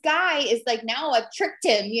 Like, this guy is like, now I've tricked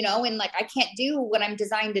him, you know, and like, I can't do what I'm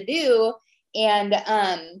designed to do. And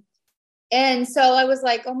so I was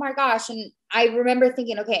like, oh my gosh. And I remember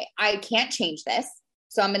thinking, okay, I can't change this.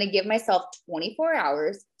 So I'm going to give myself 24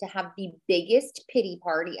 hours to have the biggest pity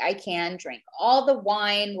party I can, drink all the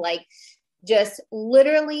wine, like just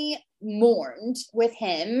literally mourned with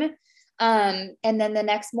him. And then the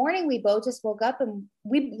next morning we both just woke up, and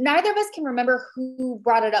neither of us can remember who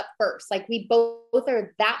brought it up first. Like, we both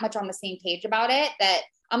are that much on the same page about it that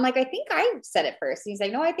I'm like, I think I said it first. And he's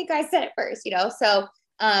like, no, I think I said it first, you know? So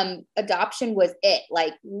adoption was it.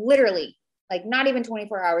 Like, literally, like not even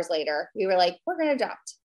 24 hours later, we were like, we're going to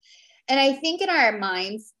adopt. And I think in our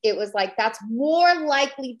minds, it was like, that's more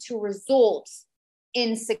likely to result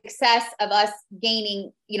in success of us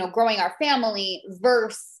gaining, you know, growing our family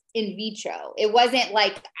versus in vitro. It wasn't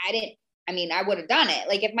like, I would have done it.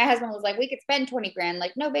 Like, if my husband was like, we could spend 20 grand,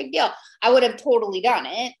 like, no big deal, I would have totally done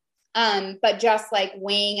it. But just like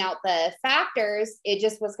weighing out the factors, it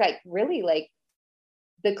just was like really like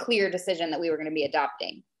the clear decision that we were going to be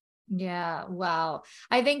adopting. Yeah. Wow.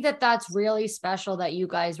 I think that that's really special that you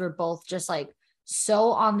guys were both just like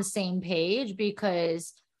so on the same page,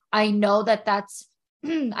 because I know that that's,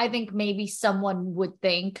 I think maybe someone would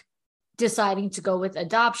think deciding to go with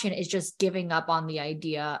adoption is just giving up on the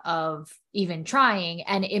idea of even trying.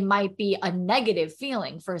 And it might be a negative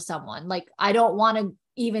feeling for someone. Like, I don't want to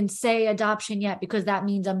even say adoption yet because that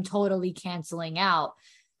means I'm totally canceling out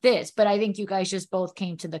this. But I think you guys just both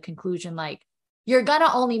came to the conclusion, like, you're going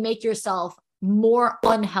to only make yourself more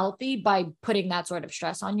unhealthy by putting that sort of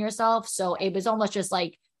stress on yourself. So it was almost just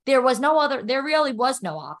like, there really was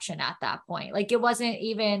no option at that point. Like, it wasn't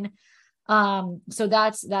even, so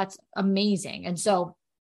that's amazing. And so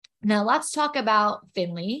now let's talk about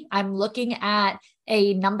Finley. I'm looking at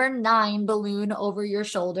a number 9 balloon over your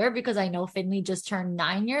shoulder because I know Finley just turned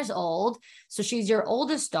 9 years old. So she's your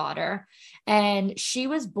oldest daughter, and she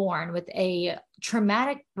was born with a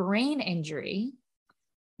traumatic brain injury,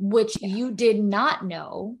 which you did not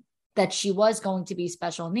know that she was going to be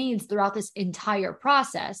special needs throughout this entire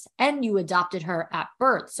process. And you adopted her at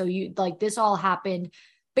birth. So you like, this all happened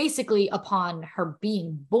basically upon her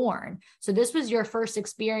being born. So this was your first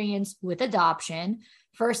experience with adoption,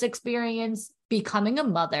 first experience becoming a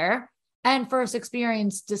mother, and first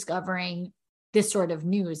experience discovering this sort of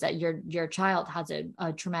news that your child has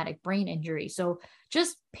a traumatic brain injury. So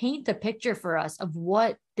just paint the picture for us of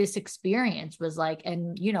what this experience was like,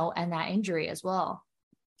 and, you know, and that injury as well.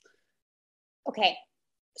 Okay.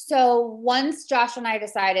 So once Josh and I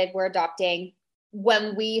decided we're adopting,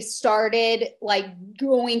 when we started like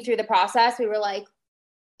going through the process, we were like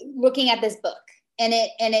looking at this book, and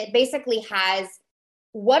it basically has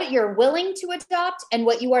what you're willing to adopt and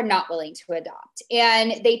what you are not willing to adopt.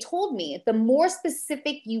 And they told me the more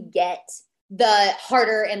specific you get, the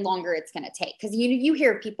harder and longer it's going to take. Because you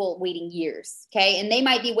hear people waiting years, okay? And they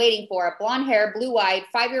might be waiting for a blonde hair, blue-eyed,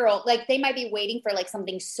 5-year-old. Like, they might be waiting for like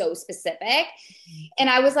something so specific. And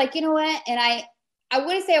I was like, you know what? And I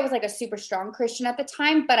wouldn't say I was like a super strong Christian at the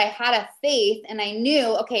time, but I had a faith, and I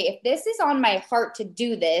knew, okay, if this is on my heart to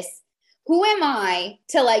do this, who am I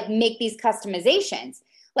to like make these customizations?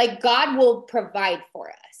 Like, God will provide for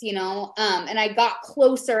us, you know? And I got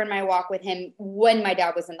closer in my walk with him when my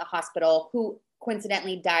dad was in the hospital, who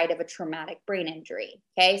coincidentally died of a traumatic brain injury.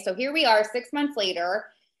 Okay. So here we are 6 months later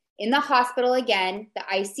in the hospital again, the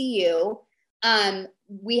ICU.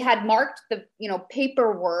 We had marked the, you know,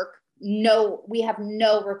 paperwork we have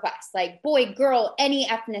no requests, like boy, girl, any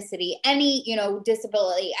ethnicity, any,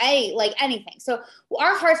 disability, anything. So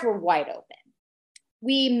our hearts were wide open.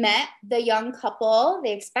 We met the young couple,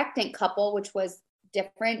 the expectant couple, which was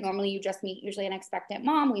different. Normally you just meet usually an expectant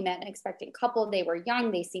mom. We met an expectant couple. They were young.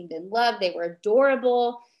 They seemed in love. They were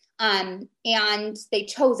adorable. And they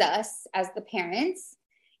chose us as the parents.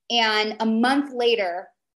 And a month later,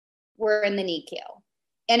 we're in the NICU.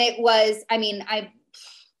 And it was,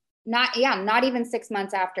 not even 6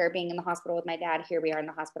 months after being in the hospital with my dad, here we are in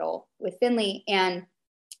the hospital with Finley. And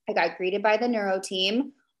I got greeted by the neuro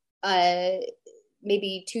team,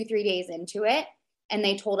 maybe 2-3 days into it. And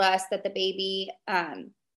they told us that the baby,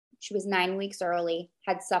 she was 9 weeks early,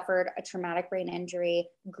 had suffered a traumatic brain injury,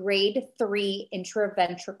 grade 3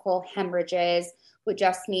 intraventricular hemorrhages, which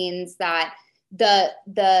just means that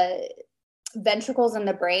the ventricles in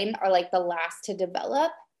the brain are like the last to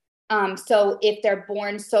develop. So if they're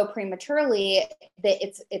born so prematurely, that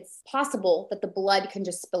it's possible that the blood can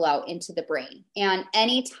just spill out into the brain. And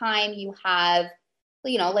anytime you have,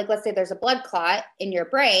 like let's say there's a blood clot in your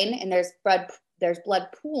brain and there's blood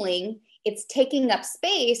pooling, it's taking up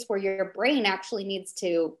space where your brain actually needs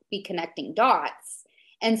to be connecting dots.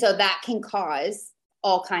 And so that can cause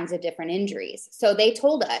all kinds of different injuries. So they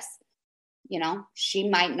told us, she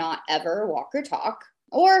might not ever walk or talk,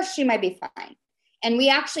 or she might be fine. And we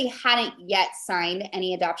actually hadn't yet signed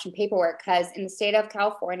any adoption paperwork because in the state of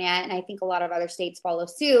California, and I think a lot of other states follow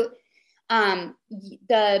suit,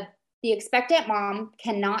 the expectant mom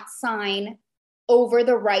cannot sign over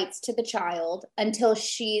the rights to the child until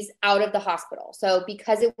she's out of the hospital. So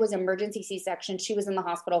because it was emergency C-section, she was in the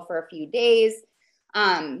hospital for a few days.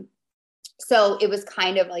 So it was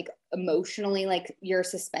kind of like emotionally, like you're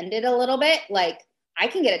suspended a little bit. Like I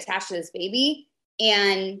can get attached to this baby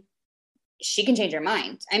and she can change her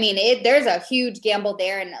mind. There's a huge gamble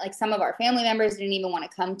there. And like some of our family members didn't even want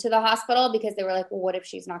to come to the hospital because they were like, well, what if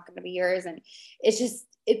she's not going to be yours? And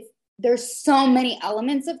there's so many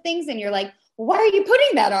elements of things. And you're like, why are you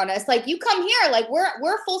putting that on us? Like you come here, like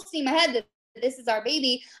we're full steam ahead that this is our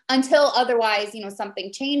baby until otherwise,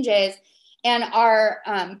 something changes. And our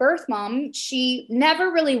birth mom, she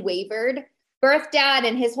never really wavered. Birth dad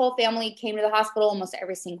and his whole family came to the hospital almost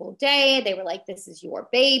every single day. They were like, this is your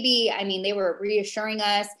baby. They were reassuring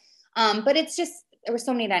us. But it's just, there were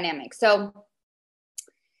so many dynamics. So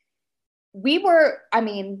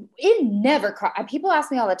it never crossed. People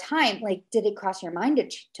ask me all the time, like, did it cross your mind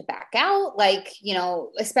to back out? Like,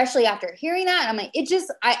 especially after hearing that. I'm like,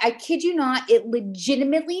 I kid you not, it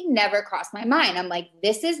legitimately never crossed my mind. I'm like,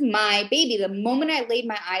 this is my baby. The moment I laid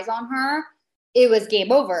my eyes on her, it was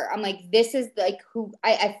game over. I'm like, this is like who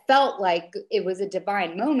I felt like it was a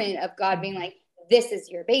divine moment of God being like, this is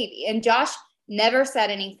your baby. And Josh never said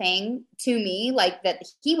anything to me like that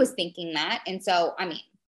he was thinking that. And so,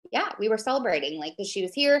 yeah, we were celebrating like that she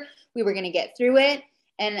was here. We were going to get through it.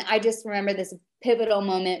 And I just remember this pivotal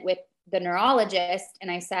moment with the neurologist. And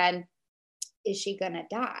I said, is she going to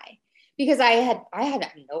die? Because I had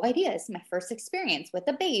no idea. This is my first experience with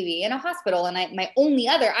a baby in a hospital. And my only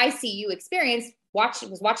other ICU experience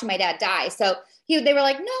was watching my dad die. So they were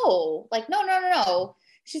like, no.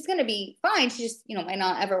 She's going to be fine. She just, might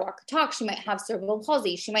not ever walk or talk. She might have cerebral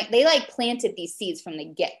palsy. They like planted these seeds from the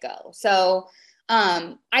get-go. So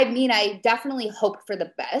I definitely hoped for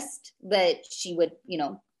the best that she would,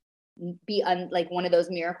 be like one of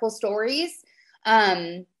those miracle stories.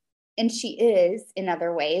 And she is in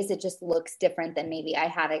other ways. It just looks different than maybe I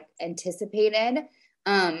had anticipated.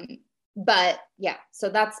 But yeah, so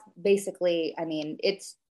that's basically,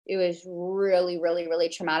 it was really, really, really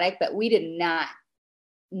traumatic, but we did not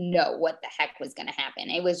know what the heck was going to happen.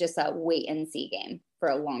 It was just a wait and see game for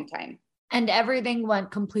a long time. And everything went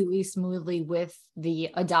completely smoothly with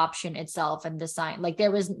the adoption itself and the sign. Like there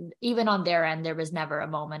was, even on their end, there was never a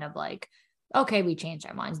moment of like, okay, we changed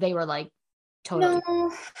our minds. They were like, totally.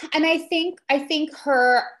 No. And I think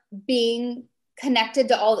her being connected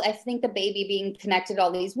to I think the baby being connected to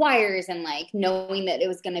all these wires and like knowing that it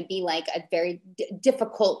was going to be like a very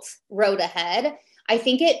difficult road ahead. I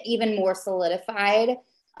think it even more solidified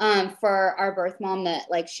for our birth mom that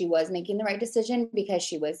like she was making the right decision because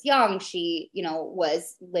she was young. She,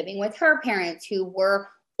 was living with her parents who were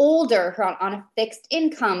older on a fixed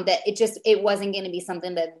income, that it wasn't going to be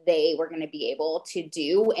something that they were going to be able to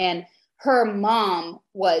do. And her mom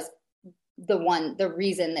was the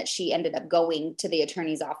reason that she ended up going to the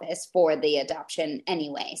attorney's office for the adoption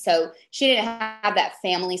anyway. So she didn't have that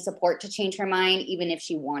family support to change her mind, even if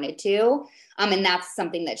she wanted to. And that's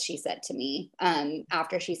something that she said to me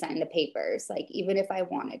after she signed the papers, like, even if I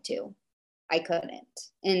wanted to, I couldn't.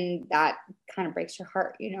 And that kind of breaks your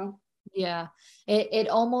heart, Yeah. It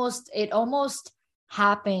almost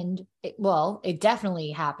happened. It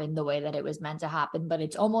definitely happened the way that it was meant to happen, but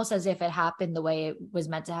it's almost as if it happened the way it was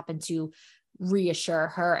meant to happen to reassure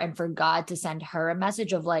her and for God to send her a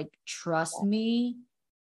message of like, trust me,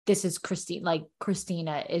 this is Christine. Like,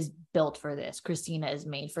 Christina is built for this. Christina is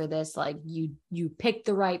made for this. Like, you picked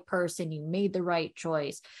the right person, you made the right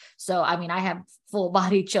choice. So I mean, I have full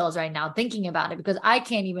body chills right now thinking about it because I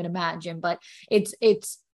can't even imagine. But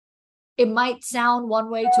it might sound one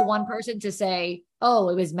way to one person to say, oh,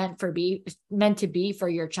 it was meant to be for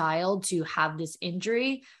your child to have this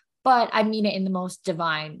injury, but I mean it in the most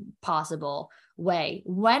divine possible way.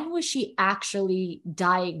 When was she actually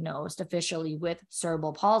diagnosed officially with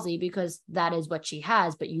cerebral palsy? Because that is what she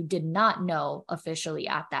has, but you did not know officially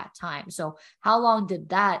at that time. So how long did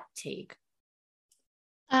that take?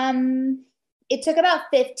 Um, it took about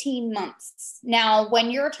 15 months. Now,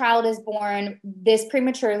 when your child is born this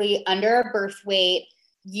prematurely under a birth weight,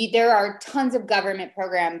 there are tons of government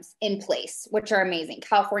programs in place, which are amazing.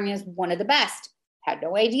 California is one of the best. Had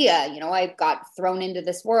no idea. I got thrown into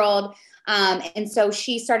this world. And so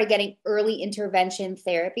she started getting early intervention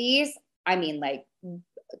therapies. I mean, like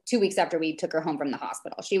 2 weeks after we took her home from the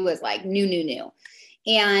hospital, she was like new.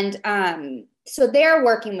 And so they're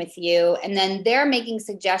working with you, and then they're making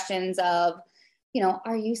suggestions of,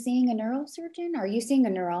 are you seeing a neurosurgeon? Are you seeing a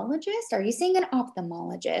neurologist? Are you seeing an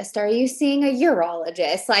ophthalmologist? Are you seeing a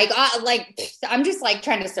urologist? I'm just like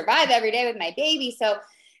trying to survive every day with my baby. So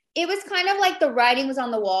it was kind of like the writing was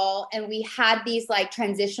on the wall, and we had these like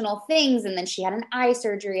transitional things. And then she had an eye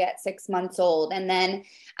surgery at 6 months old. And then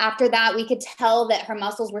after that, we could tell that her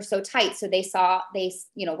muscles were so tight. So they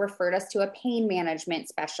referred us to a pain management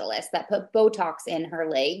specialist that put Botox in her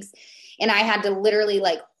legs. And I had to literally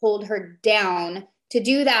like hold her down to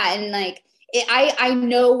do that. And like, I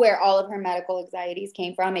know where all of her medical anxieties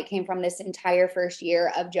came from. It came from this entire first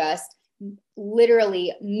year of just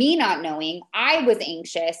literally me not knowing. I was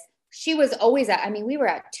anxious. She was always we were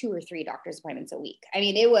at 2 or 3 doctor's appointments a week. I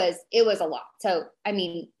mean, it was a lot. So, I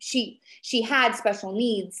mean, she had special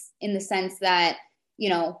needs in the sense that,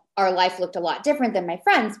 our life looked a lot different than my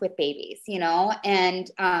friends with babies,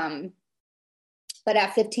 and, but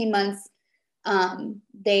at 15 months,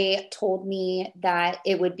 they told me that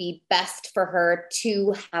it would be best for her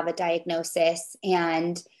to have a diagnosis,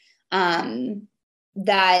 and,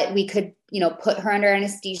 that we could, put her under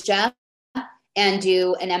anesthesia and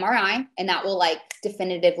do an MRI, and that will like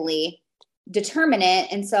definitively determine it.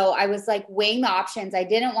 And so I was like weighing the options. I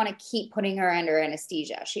didn't want to keep putting her under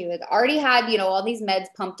anesthesia. She had already had, all these meds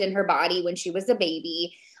pumped in her body when she was a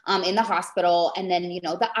baby, in the hospital. And then,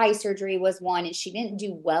 the eye surgery was one, and she didn't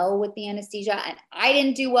do well with the anesthesia, and I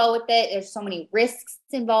didn't do well with it. There's so many risks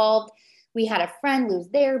involved. We had a friend lose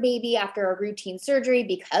their baby after a routine surgery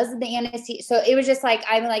because of the anesthesia. So it was just like,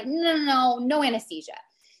 I'm like, no anesthesia.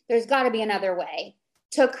 There's got to be another way.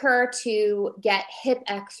 Took her to get hip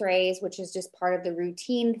x-rays, which is just part of the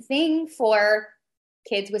routine thing for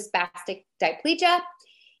kids with spastic diplegia.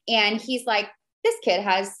 And he's like, this kid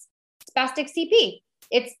has spastic CP.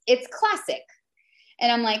 It's classic.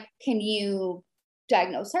 And I'm like, can you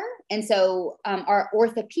diagnose her? And so our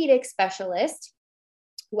orthopedic specialist,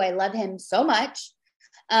 who I love him so much,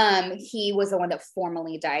 he was the one that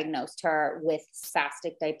formally diagnosed her with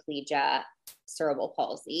spastic diplegia, cerebral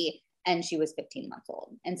palsy, and she was 15 months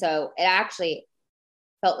old. And so it actually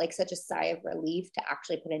felt like such a sigh of relief to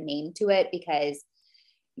actually put a name to it, because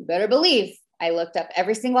you better believe I looked up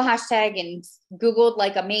every single hashtag and Googled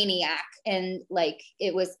like a maniac. And like,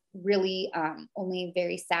 it was really only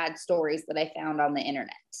very sad stories that I found on the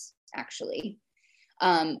internet, actually,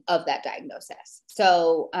 of that diagnosis.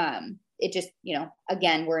 So it just,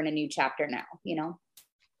 again, we're in a new chapter now.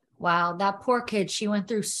 Wow, that poor kid, she went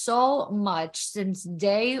through so much since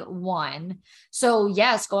day one. So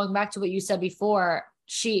yes, going back to what you said before,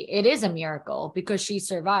 it is a miracle because she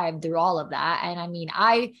survived through all of that. And I mean,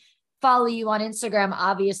 I follow you on Instagram,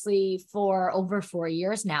 obviously, for over 4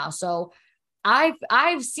 years now. So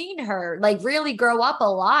I've seen her like really grow up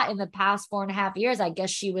a lot in the past 4.5 years. I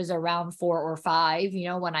guess she was around 4 or 5,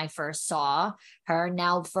 when I first saw her.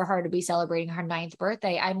 Now for her to be celebrating her 9th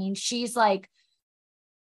birthday, I mean, she's like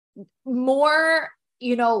more,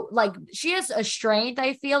 like she has a strength.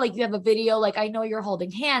 I feel like you have a video, like I know you're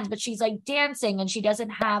holding hands, but she's like dancing, and she doesn't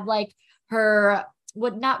have like her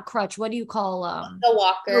not crutch, what do you call the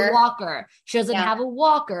walker. She doesn't Yeah. have a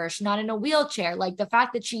walker. She's not in a wheelchair. Like the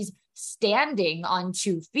fact that she's standing on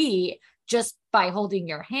 2 feet just by holding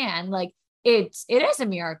your hand, like it is a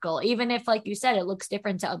miracle, even if, like you said, it looks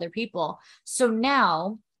different to other people. So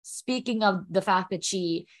now, speaking of the fact that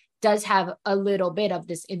she does have a little bit of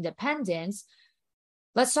this independence.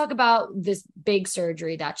 Let's talk about this big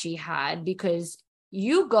surgery that she had, because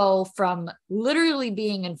you go from literally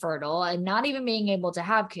being infertile and not even being able to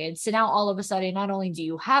have kids to now all of a sudden, not only do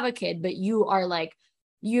you have a kid, but you are like,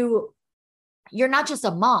 you're not just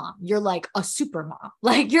a mom, you're like a super mom.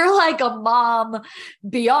 Like you're like a mom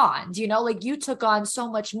beyond, you know, like you took on so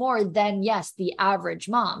much more than, yes, the average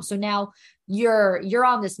mom. So now you're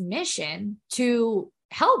on this mission to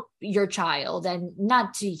help your child, and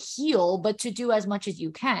not to heal, but to do as much as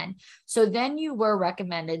you can. So then you were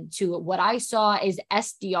recommended to what I saw is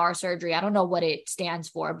SDR surgery. I don't know what it stands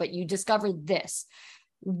for, but you discovered this.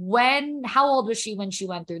 How old was she when she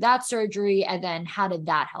went through that surgery? And then how did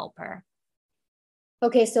that help her?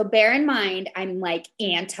 Okay, so bear in mind, I'm like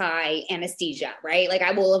anti anesthesia, right? Like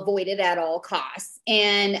I will avoid it at all costs.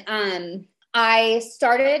 And I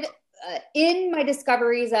started in my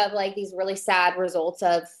discoveries of like these really sad results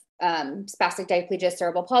of spastic diplegia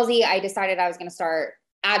cerebral palsy. I decided I was going to start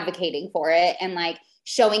advocating for it and like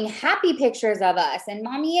showing happy pictures of us and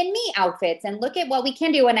mommy and me outfits and look at what we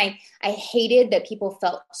can do. And I hated that people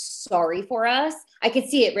felt sorry for us. I could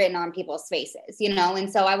see it written on people's faces, you know?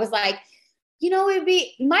 And so I was like, you know, it'd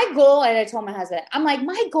be my goal. And I told my husband, I'm like,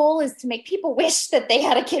 my goal is to make people wish that they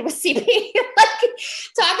had a kid with CP. Like,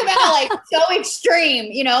 talk about like so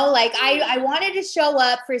extreme, you know, like I wanted to show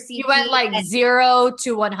up for CP. You went like 0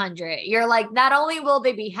 to 100. You're like, not only will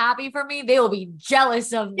they be happy for me, they will be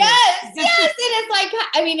jealous of me. Yes. And it's like,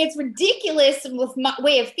 I mean, it's ridiculous with my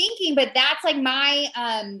way of thinking, but that's like my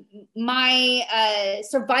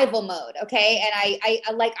survival mode. Okay. And I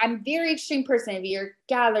like, I'm a very extreme person if you're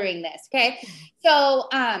gathering this. Okay. So,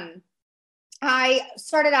 I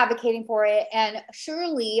started advocating for it and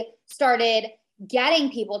surely started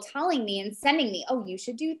getting people telling me and sending me, oh, you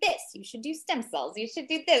should do this. You should do stem cells. You should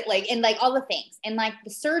do this. Like, and like all the things. And like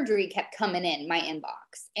the surgery kept coming in my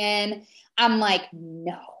inbox. And I'm like,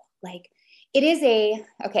 no, like it is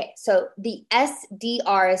okay. So the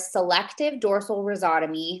SDR is selective dorsal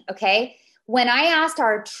rhizotomy. Okay. When I asked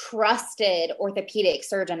our trusted orthopedic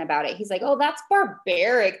surgeon about it, he's like, oh, that's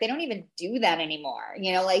barbaric. They don't even do that anymore.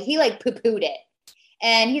 You know, like he like poo-pooed it.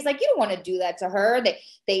 And he's like, you don't want to do that to her.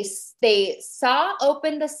 They saw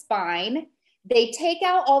open the spine, they take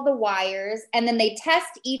out all the wires, and then they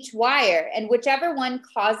test each wire. And whichever one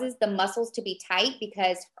causes the muscles to be tight,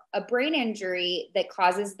 because a brain injury that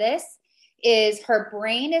causes this is her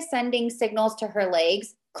brain is sending signals to her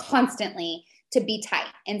legs constantly to be tight.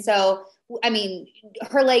 And so, I mean,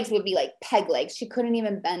 her legs would be like peg legs. She couldn't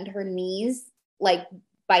even bend her knees like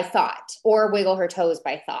by thought or wiggle her toes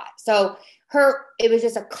by thought. So it was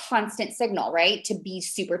just a constant signal, right? To be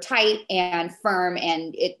super tight and firm,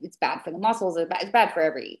 and it's bad for the muscles. It's bad for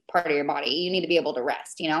every part of your body. You need to be able to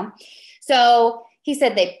rest, you know? So he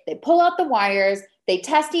said they pull out the wires, they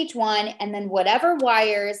test each one, and then whatever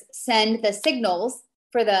wires send the signals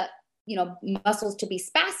for the, you know, muscles to be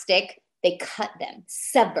spastic, they cut them,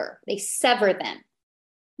 they sever them.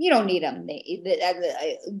 You don't need them.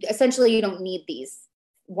 Essentially, you don't need these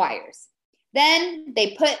wires. Then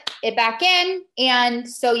they put it back in and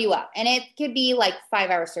sew you up. And it could be like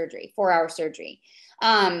 5-hour surgery, 4-hour surgery.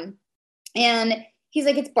 And he's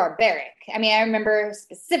like, it's barbaric. I mean, I remember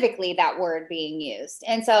specifically that word being used.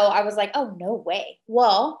 And so I was like, oh, no way.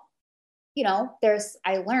 Well, you know,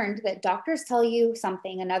 I learned that doctors tell you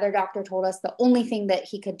something. Another doctor told us the only thing that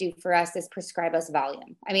he could do for us is prescribe us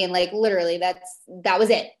Valium. I mean, like literally that was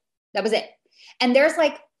it. That was it. And there's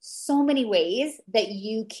like so many ways that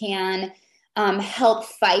you can help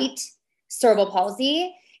fight cerebral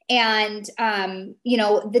palsy. And, you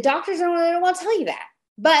know, the doctors don't want to tell you that,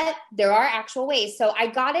 but there are actual ways. So I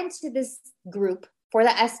got into this group for the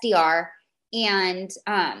SDR, and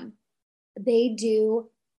they do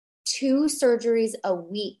 2 surgeries a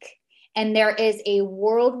week. And there is a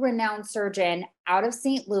world-renowned surgeon out of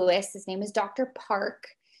St. Louis. His name is Dr. Park.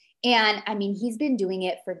 And I mean, he's been doing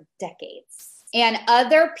it for decades. And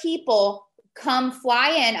other people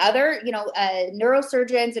fly in, other, you know,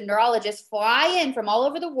 neurosurgeons and neurologists fly in from all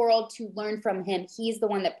over the world to learn from him. He's the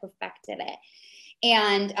one that perfected it.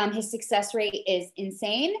 And his success rate is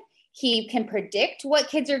insane. He can predict what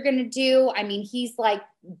kids are going to do. I mean, he's like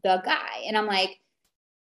the guy. And I'm like,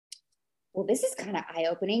 well, this is kind of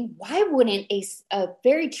eye-opening. Why wouldn't a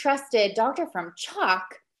very trusted doctor from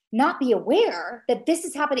Chalk not be aware that this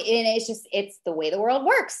is happening? And it's the way the world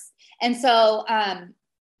works. And so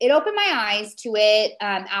it opened my eyes to it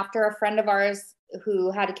after a friend of ours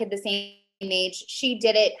who had a kid the same age, she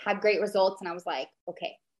did it, had great results. And I was like,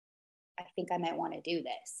 okay, I think I might want to do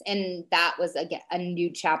this. And that was, again, a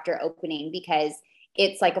new chapter opening, because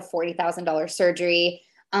it's like a $40,000 surgery.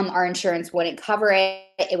 our insurance wouldn't cover it.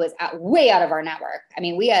 It was way out of our network. I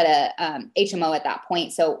mean, we had a HMO at that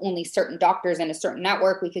point, so only certain doctors in a certain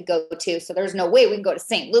network we could go to. So there's no way we can go to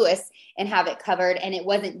St. Louis and have it covered. And it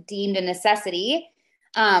wasn't deemed a necessity,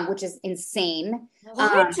 which is insane.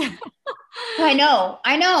 What? I know.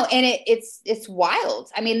 And it's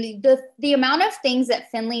wild. I mean, the amount of things that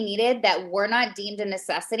Finley needed that were not deemed a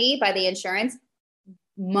necessity by the insurance,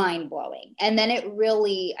 mind blowing. And then it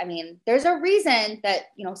really, I mean, there's a reason that,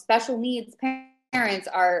 special needs parents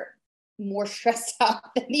are more stressed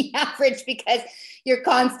out than the average, because you're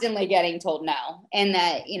constantly getting told no. And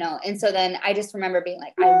that, and so then I just remember being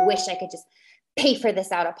like, I wish I could just pay for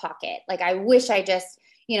this out of pocket. Like, I wish I just,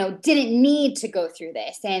 didn't need to go through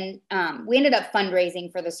this. And we ended up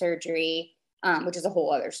fundraising for the surgery, which is a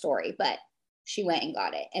whole other story, but she went and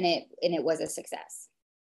got it, and it was a success.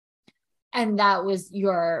 And that was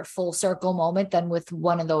your full circle moment then with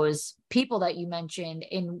one of those people that you mentioned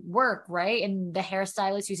in work, right? And the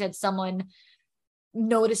hairstylist, you said someone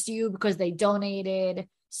noticed you because they donated.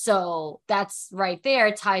 So that's right there.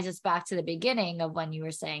 It ties us back to the beginning of when you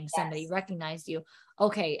were saying somebody recognized you.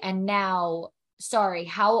 Okay. And now, sorry,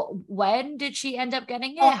 when did she end up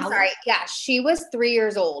getting it? Sorry. Yeah. She was 3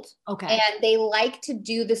 years old. Okay. And they like to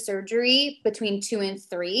do the surgery between 2 and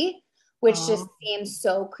 3. Which just seems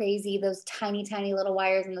so crazy, those tiny, tiny little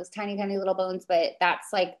wires and those tiny, tiny little bones. But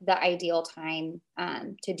that's like the ideal time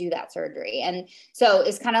to do that surgery. And so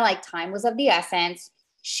it's kind of like time was of the essence.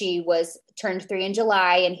 She turned 3 in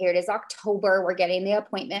July, and here it is October. We're getting the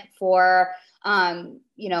appointment for, and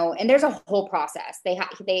there's a whole process. You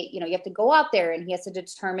have to go out there, and he has to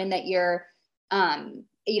determine that you're,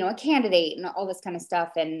 a candidate and all this kind of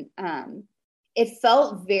stuff. And, it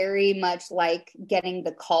felt very much like getting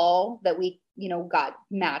the call that we, got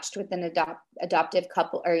matched with an adoptive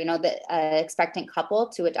couple, or, the expectant couple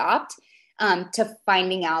to adopt, to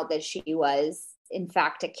finding out that she was in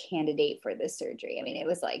fact a candidate for this surgery. I mean, it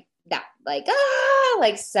was like that,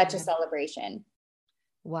 like such a celebration.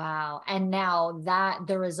 Wow. And now that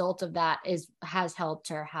the result of that has helped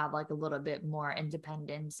her have like a little bit more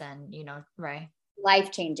independence and, right.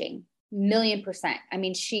 Life-changing. 1,000,000%. I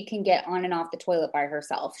mean, she can get on and off the toilet by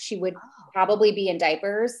herself. She would probably be in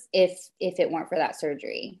diapers if it weren't for that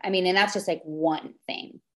surgery. I mean, and that's just like one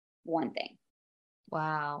thing.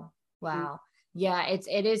 Wow. Yeah,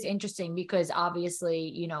 it is interesting because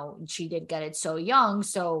obviously, she did get it so young.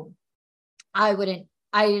 So I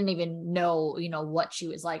didn't even know, what she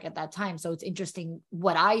was like at that time. So it's interesting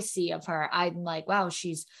what I see of her. I'm like, wow,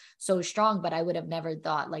 she's so strong, but I would have never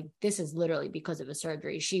thought like this is literally because of a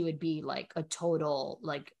surgery. She would be like a total,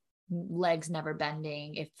 like legs never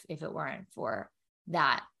bending if it weren't for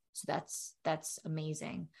that. So that's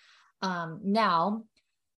amazing. Now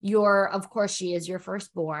of course, she is your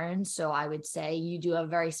firstborn. So I would say you do have a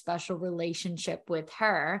very special relationship with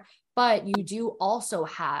her. But you do also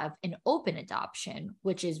have an open adoption,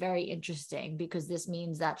 which is very interesting because this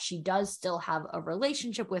means that she does still have a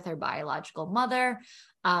relationship with her biological mother.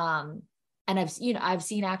 And I've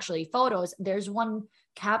seen actually photos. There's one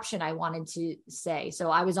caption I wanted to say. So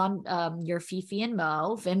I was on your Fifi and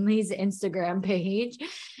Mo, Finley's Instagram page,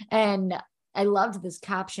 and I loved this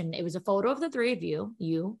caption. It was a photo of the three of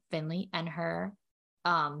you, Finley, and her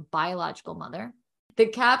biological mother. The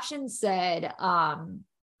caption said,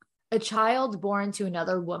 a child born to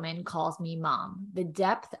another woman calls me mom. The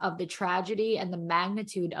depth of the tragedy and the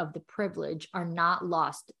magnitude of the privilege are not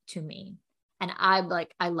lost to me. And I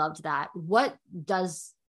loved that. What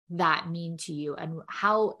does that mean to you? And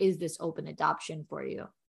how is this open adoption for you?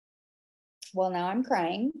 Well, now I'm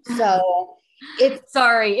crying. So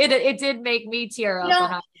sorry, it did make me tear up when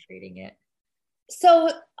I was reading it. So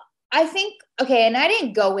I think, okay, and I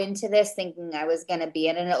didn't go into this thinking I was going to be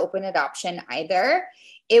in an open adoption either.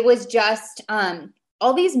 It was just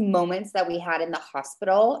all these moments that we had in the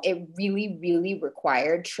hospital. It really, really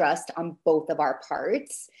required trust on both of our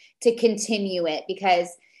parts to continue it, because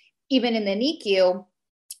even in the NICU,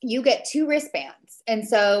 you get 2 wristbands. And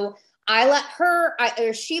so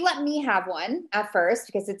she let me have one at first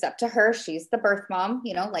because it's up to her. She's the birth mom,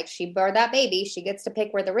 like she bore that baby. She gets to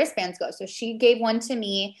pick where the wristbands go. So she gave one to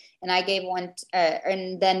me and I gave one.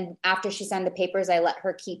 And then after she signed the papers, I let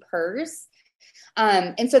her keep hers.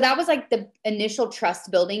 And so that was like the initial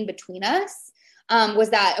trust building between us, was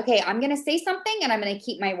that, okay, I'm going to say something and I'm going to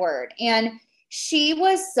keep my word. And she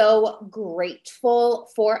was so grateful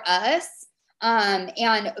for us,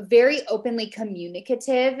 and very openly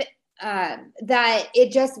communicative, that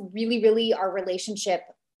it just really, really, our relationship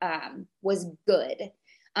was good.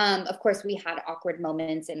 Of course, we had awkward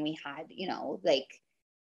moments and we had,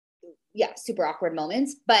 super awkward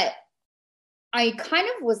moments, but I kind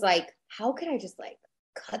of was like, how could I just like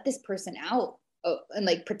cut this person out and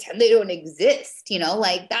like pretend they don't exist,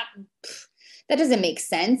 like that doesn't make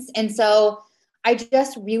sense. And so I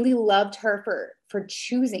just really loved her for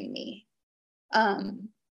choosing me. And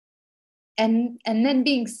then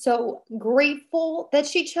being so grateful that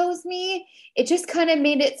she chose me, it just kind of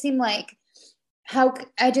made it seem like I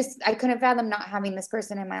couldn't fathom not having this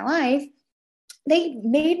person in my life. They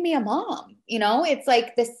made me a mom, it's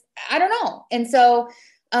like this, I don't know. And so,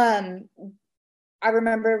 I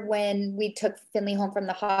remember when we took Finley home from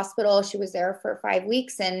the hospital, she was there for 5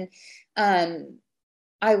 weeks. And,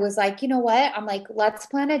 I was like, you know what? I'm like, let's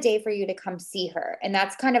plan a day for you to come see her. And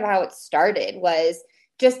that's kind of how it started, was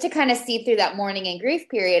just to kind of see through that mourning and grief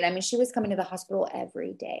period. I mean, she was coming to the hospital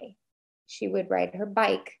every day. She would ride her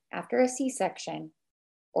bike after a C-section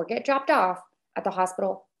or get dropped off at the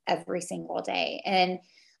hospital every single day. And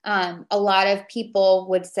a lot of people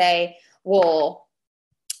would say, well,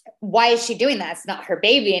 why is she doing that? It's not her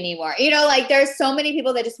baby anymore. Like there's so many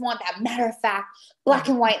people that just want that matter of fact, black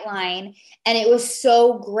and white line. And it was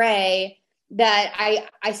so gray that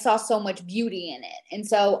I saw so much beauty in it. And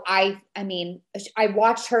so I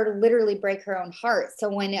watched her literally break her own heart. So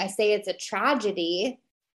when I say it's a tragedy,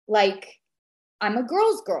 like I'm a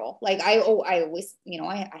girl's girl. Like I always,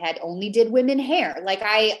 I had only did women hair. Like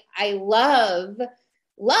I love.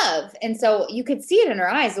 And so you could see it in her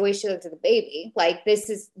eyes, the way she looked at the baby. Like this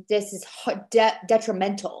is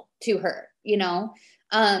detrimental to her,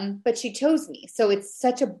 but she chose me. So it's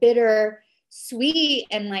such a bitter sweet.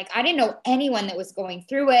 And like, I didn't know anyone that was going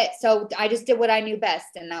through it. So I just did what I knew best.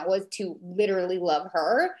 And that was to literally love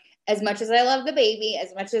her as much as I love the baby,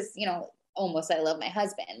 as much as, almost I love my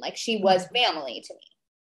husband. Like she was family to me.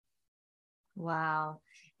 Wow.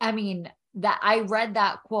 I mean, that I read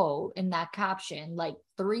that quote in that caption like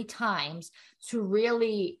 3 times to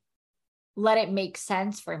really let it make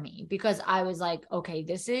sense for me, because I was like, okay,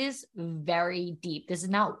 this is very deep. This is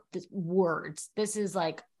not words. This is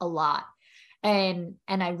like a lot. And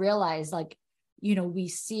I realized like, we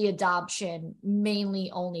see adoption mainly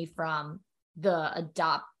only from the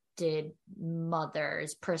adopted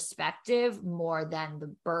mother's perspective more than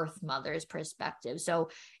the birth mother's perspective. So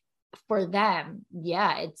for them,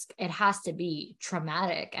 yeah, it has to be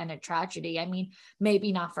traumatic and a tragedy. I mean,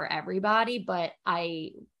 maybe not for everybody, but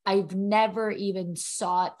I've never even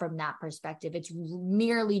saw it from that perspective. It's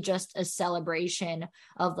merely just a celebration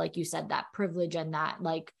of, like you said, that privilege and that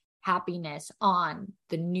like happiness on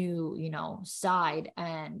the new, side.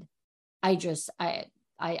 And I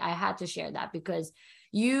had to share that because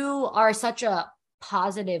you are such a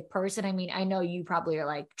positive person. I mean, I know you probably are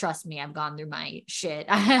like, trust me, I've gone through my shit.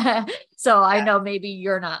 So I know maybe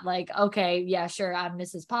you're not like, okay, yeah, sure, I'm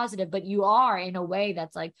Mrs. Positive, but you are in a way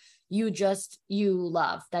that's like, you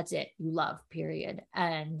love, that's it. You love, period.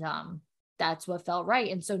 And that's what felt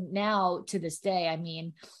right. And so now to this day, I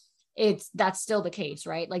mean, that's still the case,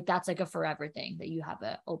 right? Like that's like a forever thing that you have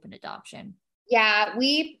an open adoption. Yeah.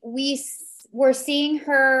 We're seeing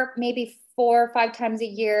her maybe 4 or 5 times a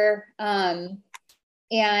year.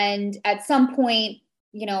 And at some point,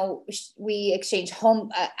 we exchange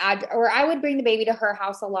home or I would bring the baby to her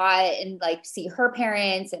house a lot and like see her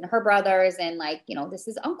parents and her brothers and like, this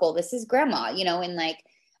is uncle, this is grandma, and like,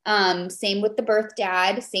 same with the birth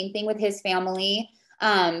dad, same thing with his family.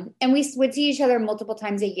 And we would see each other multiple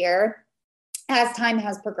times a year. As time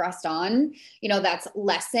has progressed on, that's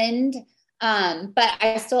lessened. But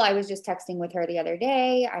I was just texting with her the other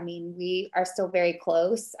day. I mean, we are still very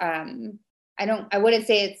close. I wouldn't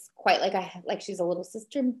say it's quite like she's a little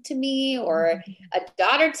sister to me or a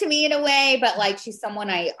daughter to me in a way, but like she's someone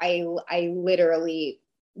I literally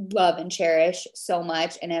love and cherish so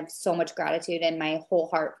much and have so much gratitude in my whole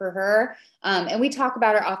heart for her. And we talk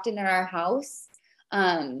about her often in our house.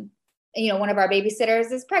 One of our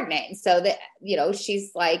babysitters is pregnant. So that,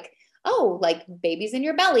 she's like, oh, like baby's in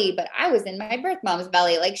your belly, but I was in my birth mom's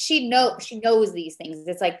belly. Like she knows these things.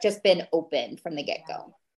 It's like just been open from the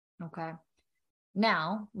get-go. Okay.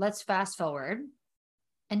 Now let's fast forward.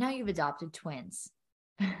 And now you've adopted twins.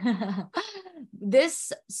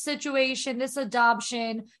 This situation, this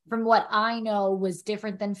adoption, from what I know, was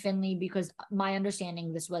different than Finley because my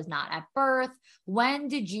understanding, this was not at birth. When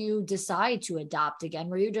did you decide to adopt again?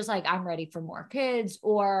 Were you just like, I'm ready for more kids,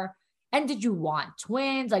 and did you want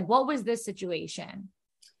twins? Like, what was this situation?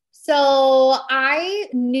 So I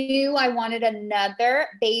knew I wanted another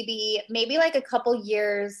baby, maybe like a couple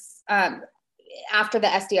years, after the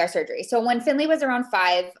SDR surgery. So when Finley was around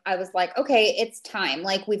 5, I was like, okay, it's time.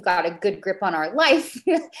 Like we've got a good grip on our life,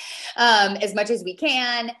 as much as we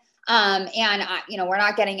can. And we're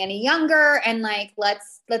not getting any younger, and like,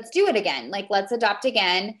 let's do it again. Like, let's adopt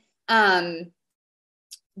again.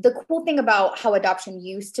 The cool thing about how adoption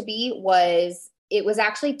used to be was it was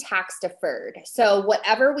actually tax deferred. So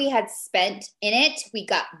whatever we had spent in it, we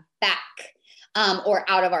got back, or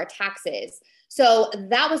out of our taxes. So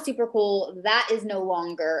that was super cool. That is no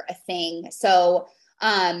longer a thing. So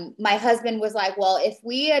my husband was like, well, if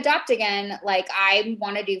we adopt again, like, I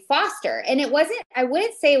want to do foster. And I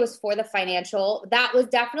wouldn't say it was for the financial. That was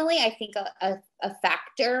definitely, I think, a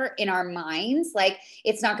factor in our minds. Like,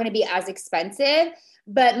 it's not going to be as expensive.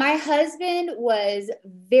 But my husband was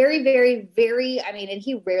very, very, very, I mean, and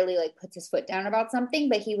he rarely like puts his foot down about something,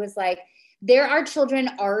 but he was like, there are children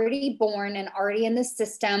already born and already in the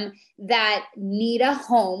system that need a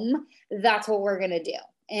home. That's what we're going to do.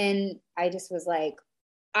 And I just was like,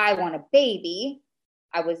 I want a baby.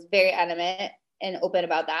 I was very adamant and open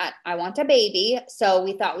about that. I want a baby. So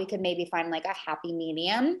we thought we could maybe find like a happy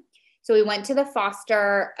medium. So we went to the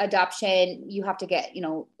foster adoption. You have to get,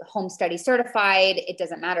 home study certified. It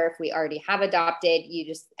doesn't matter if we already have adopted. You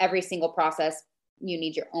just, every single process, you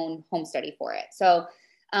need your own home study for it. So,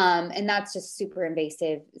 and that's just super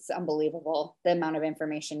invasive. It's unbelievable the amount of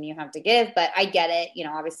information you have to give, but I get it.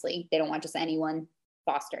 Obviously they don't want just anyone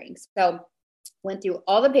fostering. So went through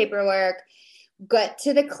all the paperwork, got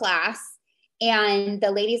to the class, and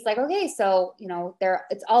the lady's like, okay, so,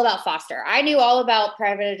 it's all about foster. I knew all about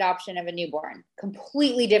private adoption of a newborn,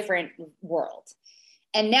 completely different world.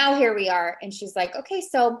 And now here we are. And she's like, okay,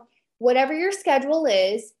 so whatever your schedule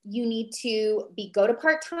is, you need to go to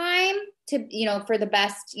part-time to, for the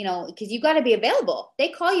best, because you got to be available. They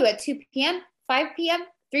call you at 2 p.m., 5 p.m.,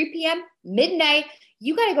 3 p.m., midnight.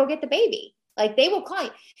 You got to go get the baby. Like, they will call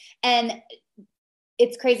you. And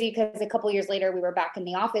it's crazy because a couple of years later we were back in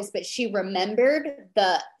the office, but she remembered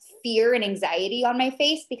the fear and anxiety on my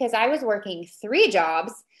face because I was working 3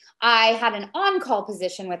 jobs. I had an on-call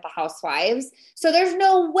position with the housewives. So there's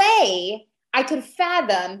no way I could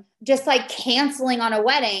fathom just like canceling on a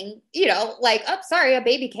wedding, like, oh, sorry, a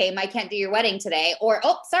baby came. I can't do your wedding today. Or,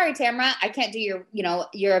 oh, sorry, Tamara, I can't do your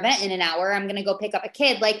event in an hour. I'm going to go pick up a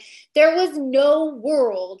kid. Like, there was no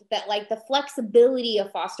world that like the flexibility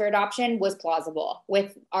of foster adoption was plausible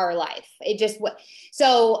with our life. It just was.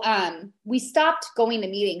 So we stopped going to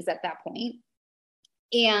meetings at that point,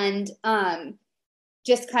 and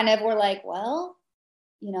just kind of were like, well,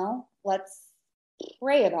 let's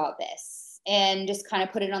pray about this. And just kind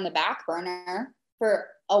of put it on the back burner for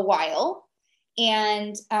a while.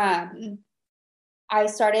 And I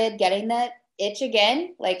started getting that itch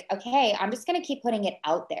again. Like, okay, I'm just going to keep putting it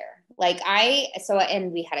out there. Like,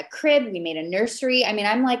 and we had a crib, we made a nursery. I mean,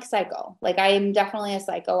 I'm like psycho. Like, I am definitely a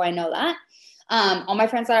psycho. I know that. All my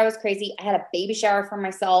friends thought I was crazy. I had a baby shower for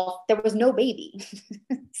myself. There was no baby.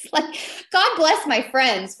 It's like, God bless my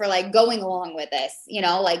friends for like going along with this,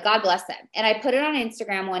 like, God bless them. And I put it on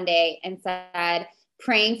Instagram one day and said,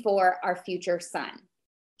 praying for our future son.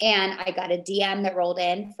 And I got a DM that rolled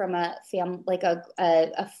in from a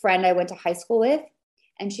friend I went to high school with.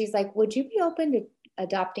 And she's like, would you be open to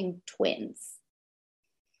adopting twins?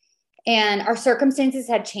 And our circumstances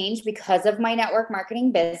had changed because of my network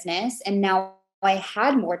marketing business. And now I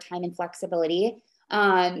had more time and flexibility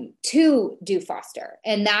to do foster.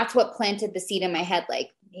 And that's what planted the seed in my head. Like,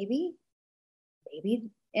 maybe.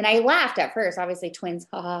 And I laughed at first, obviously twins,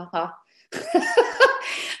 ha ha ha.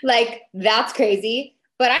 Like, that's crazy,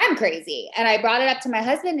 but I'm crazy. And I brought it up to my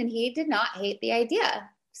husband and he did not hate the idea.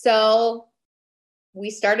 So we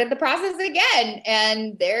started the process again,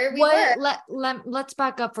 and there we were. Let's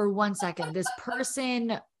back up for 1 second. This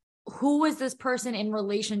person, who was this person in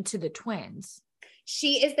relation to the twins?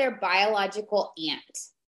 She is their biological aunt.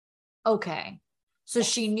 Okay. So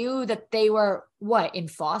she knew that they were in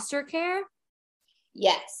foster care?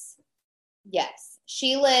 Yes.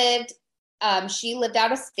 She lived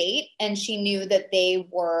out of state, and she knew that they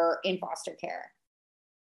were in foster care.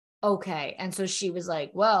 Okay. And so she was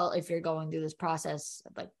like, well, if you're going through this process,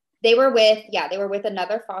 like, they were with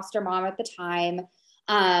another foster mom at the time.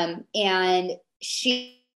 And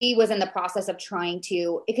she was in the process of trying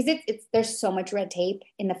to, because there's so much red tape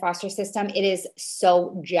in the foster system. It is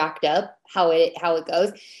so jacked up how it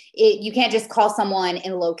goes. You can't just call someone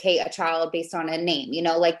and locate a child based on a name,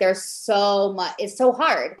 like, there's so much, it's so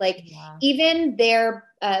hard. Like, even their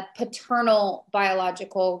paternal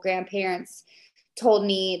biological grandparents told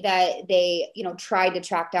me that they, tried to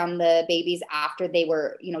track down the babies after they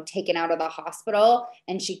were, taken out of the hospital,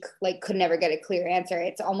 and she could never get a clear answer.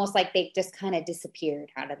 It's almost like they just kind of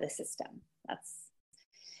disappeared out of the system.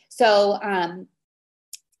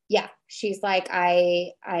 Yeah, she's like,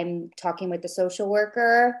 I'm talking with the social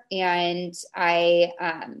worker, and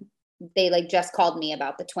they like just called me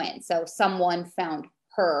about the twins. So someone found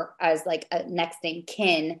her as like a next in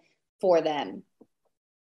kin for them.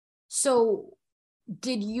 So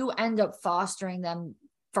did you end up fostering them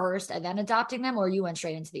first and then adopting them, or you went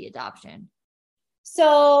straight into the adoption?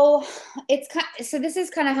 So so this is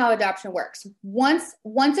kind of how adoption works. Once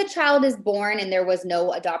a child is born and there was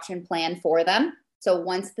no adoption plan for them, so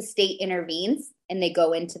once the state intervenes and they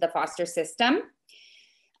go into the foster system,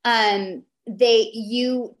 to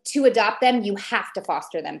adopt them, you have to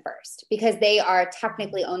foster them first because they are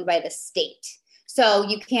technically owned by the state. So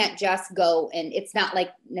you can't just go, and it's not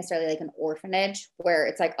like necessarily like an orphanage where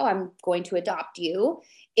it's like, oh, I'm going to adopt you.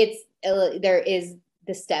 There is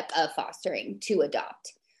the step of fostering to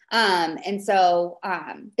adopt. And so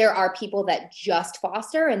there are people that just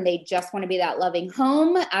foster and they just want to be that loving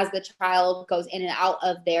home as the child goes in and out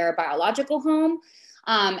of their biological home.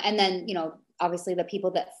 And then, obviously the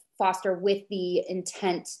people that foster with the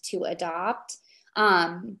intent to adopt.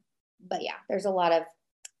 But yeah, there's a lot of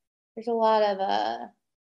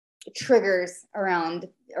triggers around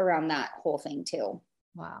that whole thing too.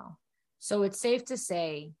 Wow. So it's safe to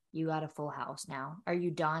say you got a full house now. Are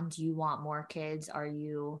you done? Do you want more kids? Are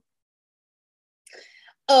you?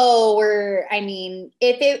 Oh, if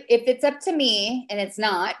it's up to me, and it's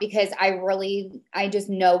not, because I just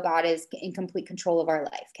know God is in complete control of our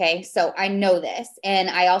life. Okay. So I know this, and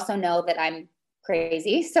I also know that I'm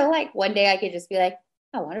crazy. So like one day I could just be like,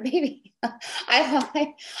 I want a baby.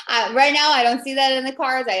 Right now, I don't see that in the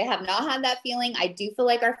cards. I have not had that feeling. I do feel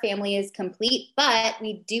like our family is complete, but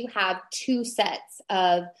we do have two sets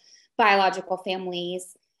of biological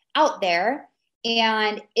families out there.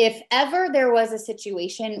 And if ever there was a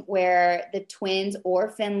situation where the twins or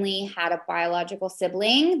Finley had a biological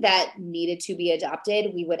sibling that needed to be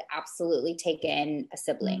adopted, we would absolutely take in a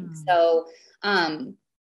sibling. So,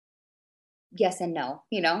 yes and no,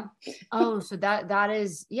 Oh, so that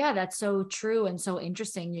is, yeah, that's so true and so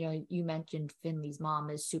interesting. You mentioned Finley's mom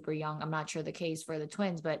is super young. I'm not sure the case for the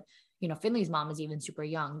twins, but Finley's mom is even super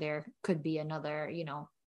young. There could be another,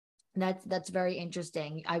 that's very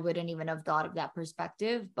interesting. I wouldn't even have thought of that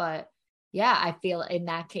perspective, but yeah, I feel in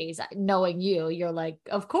that case, knowing you're like,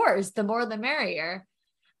 of course, the more the merrier.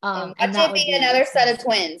 And And watch that it would be be another set of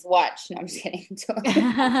twins. Watch. No, I'm just kidding.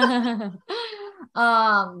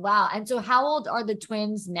 Wow. And so how old are the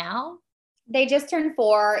twins now? They just turned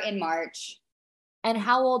 4 in March. And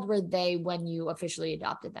how old were they when you officially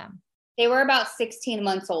adopted them? They were about 16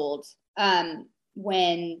 months old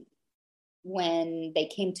when they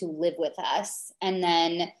came to live with us. And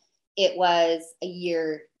then it was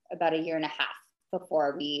about a year and a half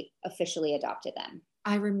before we officially adopted them.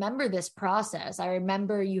 I remember this process. I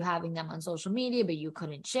remember you having them on social media, but you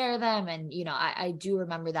couldn't share them. And, I do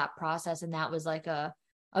remember that process. And that was like a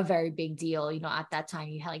very big deal. At that time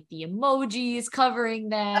you had like the emojis covering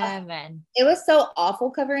them, and it was so awful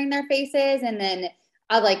covering their faces. And then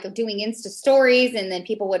I like doing Insta stories, and then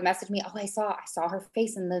people would message me, oh, I saw her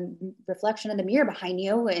face in the reflection of the mirror behind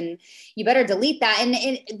you, and you better delete that.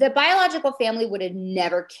 And the biological family would have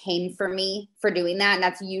never came for me for doing that. And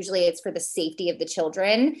that's usually it's for the safety of the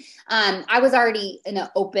children. I was already in an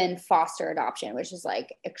open foster adoption, which is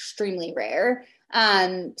like extremely rare.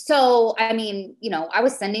 So, I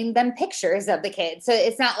was sending them pictures of the kids. So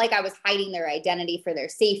it's not like I was hiding their identity for their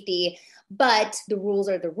safety, but the rules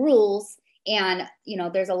are the rules. And,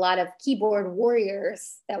 there's a lot of keyboard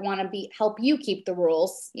warriors that want to help you keep the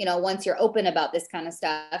rules, once you're open about this kind of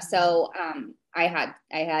stuff. So, I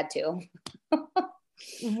had to.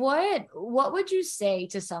 What would you say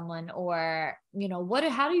to someone, or,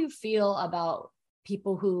 how do you feel about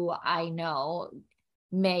people who I know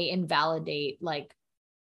may invalidate like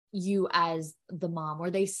you as the mom, or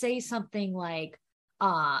they say something like,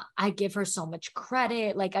 I give her so much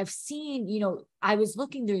credit. Like I've seen, I was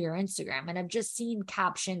looking through your Instagram and I've just seen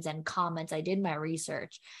captions and comments. I did my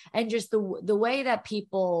research, and just the way that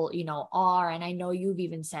people, are. And I know you've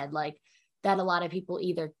even said like that a lot of people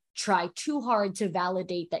either try too hard to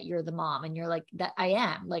validate that you're the mom, and you're like, that I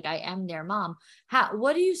am their mom.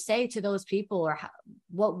 What do you say to those people, or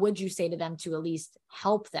what would you say to them to at least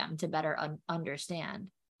help them to better understand?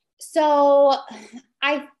 So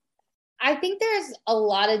I think there's a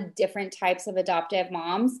lot of different types of adoptive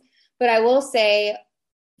moms, but I will say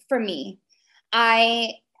for me,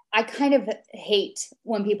 I kind of hate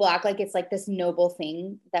when people act like it's like this noble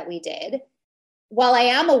thing that we did. While I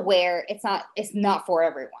am aware it's not for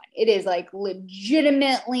everyone. It is like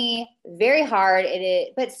legitimately very hard. It is,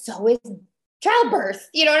 but so is childbirth.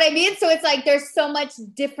 You know what I mean? So it's like, there's so much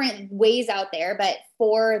different ways out there, but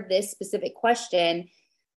for this specific question,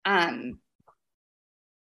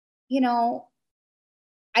 you know,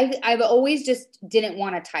 I've always just didn't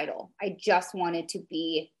want a title. I just wanted to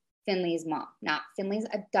be Finley's mom, not Finley's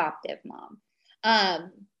adoptive mom.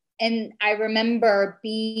 And I remember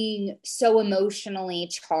being so emotionally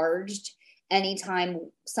charged anytime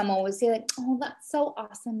someone would say like, oh, that's so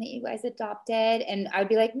awesome that you guys adopted. And I'd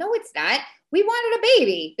be like, no, it's not. We wanted a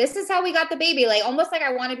baby. This is how we got the baby. Like, almost like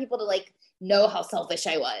I wanted people to like know how selfish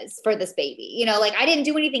I was for this baby. You know, like I didn't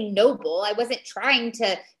do anything noble. I wasn't trying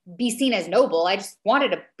to be seen as noble. I just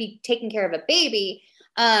wanted to be taking care of a baby.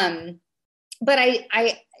 But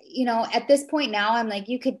I, you know, at this point now, I'm like,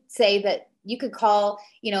 you could say that you could call,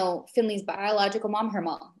 you know, Finley's biological mom her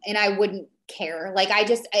mom, and I wouldn't care. Like,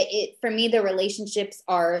 for me, the relationships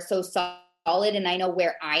are so solid, and I know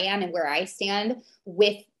where I am and where I stand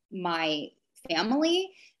with my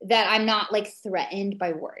family, that I'm not like threatened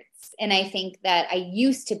by words. And I think that I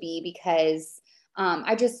used to be, because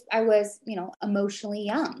I was, you know, emotionally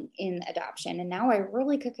young in adoption. And now I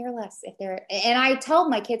really could care less if they're, and I tell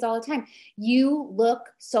my kids all the time, you look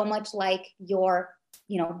so much like your,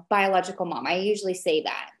 you know, biological mom. I usually say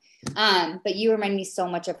that. But you remind me so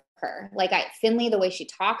much of her. Like Finley, the way she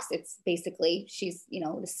talks, it's basically, she's, you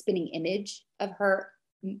know, the spinning image of her,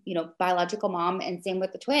 you know, biological mom. And same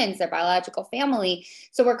with the twins, their biological family.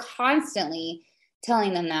 So we're constantly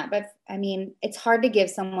telling them that. But I mean, it's hard to give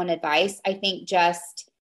someone advice. I think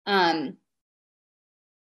just, I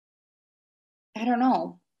don't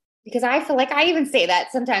know, because I feel like I even say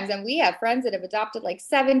that sometimes, and we have friends that have adopted like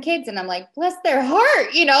 7 kids, and I'm like, bless their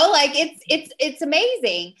heart, you know, like it's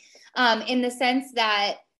amazing, in the sense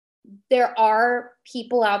that there are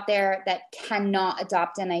people out there that cannot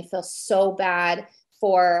adopt. And I feel so bad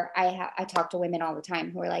for, I talk to women all the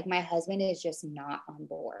time who are like, my husband is just not on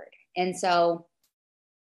board. And so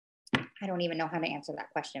I don't even know how to answer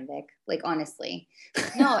that question, Vic. Like, honestly.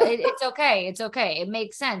 No, it's okay. It's okay. It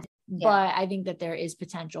makes sense. Yeah. But I think that there is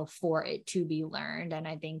potential for it to be learned. And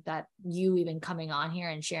I think that you even coming on here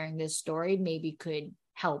and sharing this story maybe could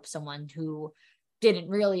help someone who didn't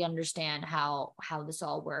really understand how this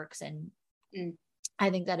all works. And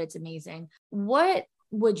I think that it's amazing. What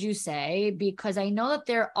would you say? Because I know that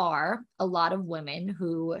there are a lot of women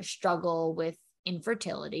who struggle with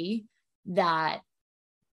infertility that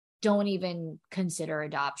don't even consider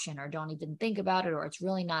adoption, or don't even think about it, or it's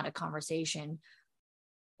really not a conversation,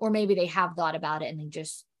 or maybe they have thought about it and they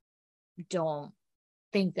just don't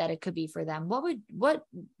think that it could be for them. What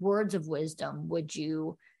words of wisdom would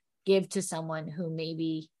you give to someone who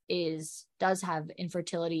maybe does have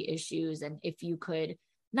infertility issues? And if you could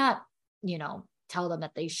not, you know, tell them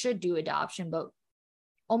that they should do adoption, but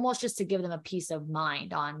almost just to give them a peace of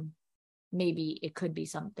mind on maybe it could be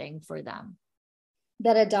something for them.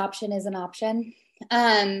 That adoption is an option.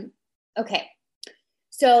 Okay.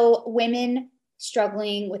 So women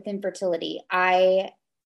struggling with infertility,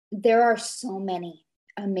 there are so many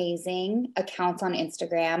amazing accounts on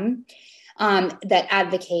Instagram that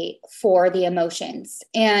advocate for the emotions.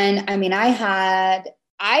 And I mean, I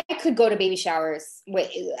could go to baby showers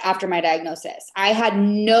after my diagnosis. I had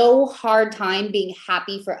no hard time being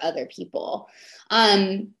happy for other people.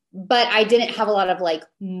 But I didn't have a lot of like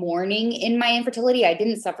mourning in my infertility. I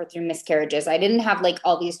didn't suffer through miscarriages. I didn't have like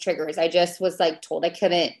all these triggers. I just was like told I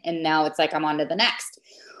couldn't. And now it's like, I'm on to the next.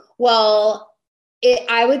 Well,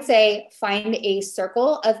 I would say find a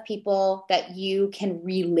circle of people that you can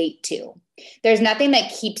relate to. There's nothing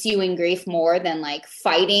that keeps you in grief more than like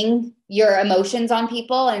fighting your emotions on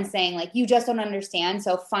people and saying like, you just don't understand.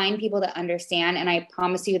 So find people that understand. And I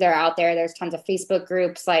promise you they're out there. There's tons of Facebook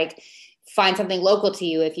groups, like find something local to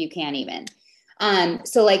you if you can even.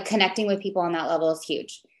 So like connecting with people on that level is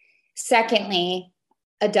huge. Secondly,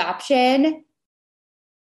 adoption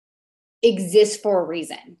exists for a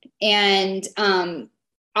reason. And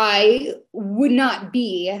I would not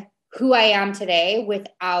be who I am today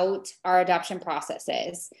without our adoption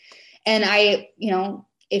processes. And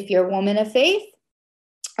if you're a woman of faith,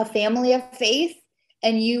 a family of faith,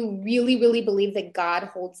 and you really, really believe that God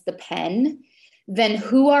holds the pen, then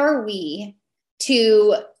who are we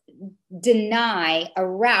to deny a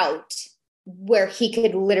route where he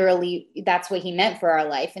could literally, that's what he meant for our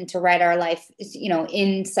life, and to write our life, you know,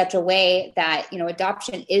 in such a way that, you know,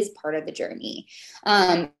 adoption is part of the journey.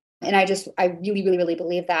 And I really, really, really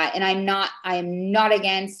believe that. And I am not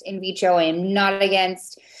against in vitro. I am not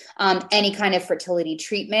against any kind of fertility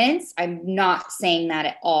treatments. I'm not saying that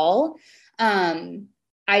at all. I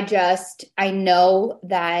know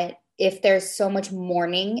that if there's so much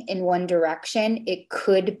mourning in one direction, it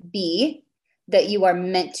could be that you are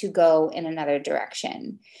meant to go in another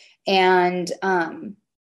direction. And I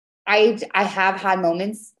have had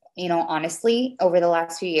moments, you know, honestly, over the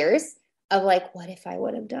last few years of like, what if I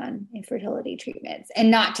would have done infertility treatments? And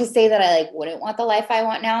not to say that I like wouldn't want the life I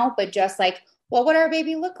want now, but just like, what would our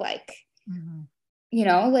baby look like? Mm-hmm. You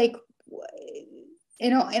know, like, you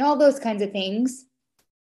know, and all those kinds of things.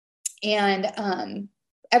 And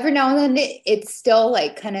every now and then it's still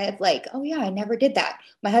like kind of like, oh yeah, I never did that.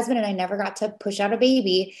 My husband and I never got to push out a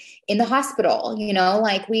baby in the hospital, you know,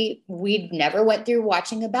 like we never went through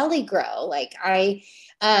watching a belly grow. Like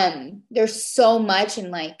there's so much in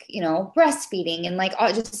like, you know, breastfeeding and like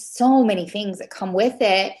just so many things that come with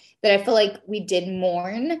it that I feel like we did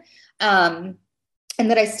mourn. And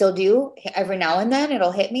that I still do every now and then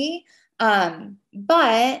it'll hit me.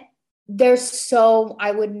 But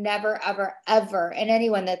I would never, ever, ever, and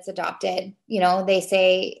anyone that's adopted, you know, they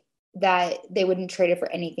say that they wouldn't trade it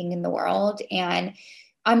for anything in the world. And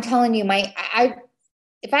I'm telling you,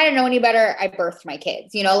 if I didn't know any better, I birthed my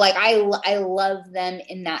kids, you know, like I love them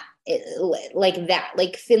in that,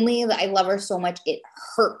 like Finley, I love her so much. It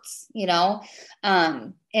hurts, you know?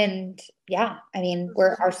 And yeah, I mean,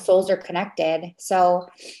 our souls are connected. So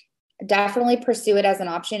definitely pursue it as an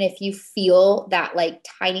option if you feel that like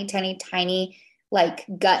tiny like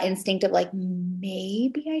gut instinct of like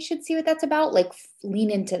maybe I should see what that's about. Like lean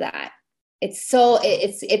into that. It's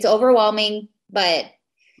overwhelming, but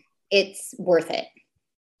it's worth it.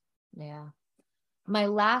 Yeah. My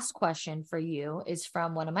last question for you is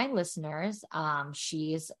from one of my listeners.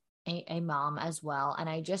 She's a mom as well, and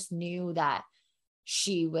I just knew that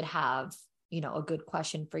she would have, you know, a good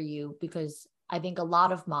question for you, because I think a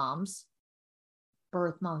lot of moms,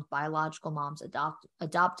 birth moms, biological moms,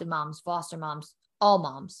 adopted moms, foster moms, all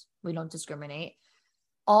moms, we don't discriminate,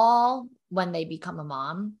 all when they become a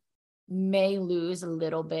mom may lose a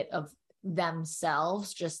little bit of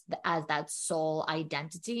themselves just as that soul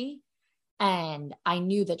identity. And I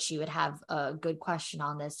knew that she would have a good question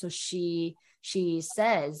on this. So she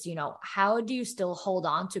says, you know, how do you still hold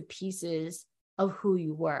on to pieces of who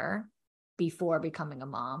you were before becoming a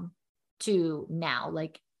mom to now?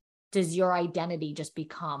 Like, does your identity just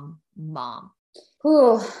become mom?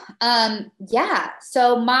 Ooh, yeah.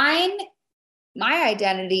 So my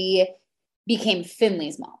identity became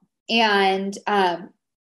Finley's mom. And,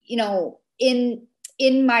 you know, in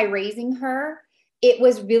my raising her, it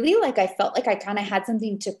was really like, I felt like I kind of had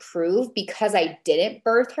something to prove because I didn't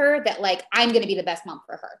birth her, that like, I'm going to be the best mom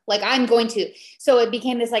for her. Like I'm going to, so it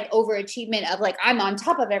became this like overachievement of like, I'm on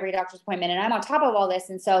top of every doctor's appointment and I'm on top of all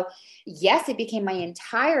this. And so yes, it became my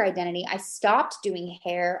entire identity. I stopped doing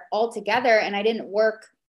hair altogether and I didn't work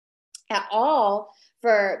at all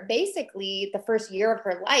for basically the first year of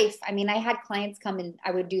her life. I mean, I had clients come and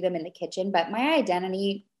I would do them in the kitchen, but my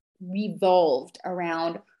identity revolved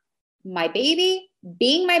around my baby,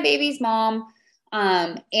 being my baby's mom,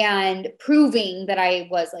 and proving that I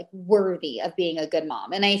was like worthy of being a good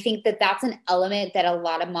mom. And I think that that's an element that a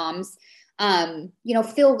lot of moms, you know,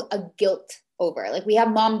 feel a guilt over. Like we have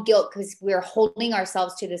mom guilt because we're holding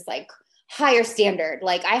ourselves to this like higher standard.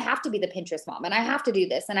 Like I have to be the Pinterest mom and I have to do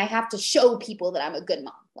this and I have to show people that I'm a good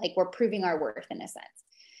mom. Like we're proving our worth in a sense.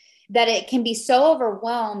 That it can be so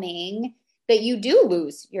overwhelming that you do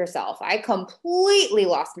lose yourself. I completely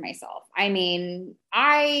lost myself. I mean,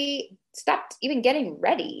 I stopped even getting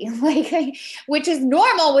ready, like, which is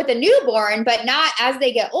normal with a newborn, but not as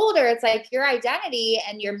they get older. It's like your identity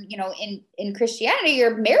and your, you know, in Christianity,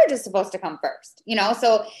 your marriage is supposed to come first, you know?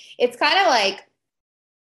 So it's kind of like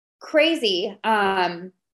crazy.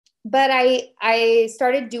 But I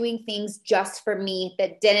started doing things just for me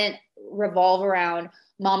that didn't revolve around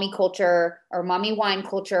mommy culture or mommy wine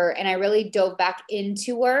culture. And I really dove back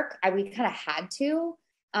into work. We kind of had to,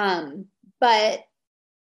 but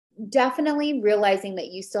definitely realizing that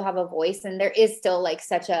you still have a voice and there is still like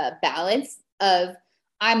such a balance of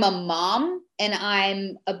I'm a mom and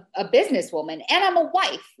I'm a businesswoman and I'm a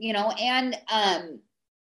wife, you know, and,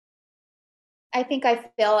 I think I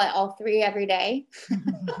fail at all three every day.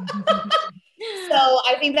 So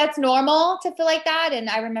I think that's normal to feel like that. And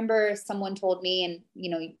I remember someone told me, and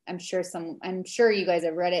you know, I'm sure you guys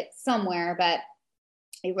have read it somewhere, but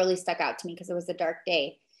it really stuck out to me because it was a dark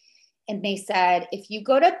day. And they said, if you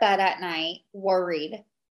go to bed at night worried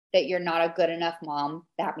that you're not a good enough mom,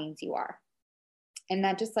 that means you are. And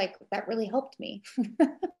that just like, that really helped me.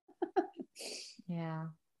 Yeah.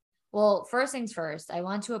 Well, first things first, I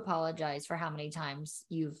want to apologize for how many times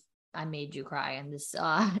I made you cry in this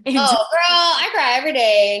Oh girl, I cry every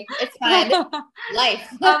day. It's fine. Life.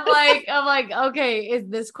 I'm like, okay, is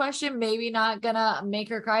this question maybe not gonna make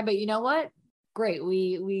her cry? But you know what? great.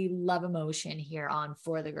 We love emotion here on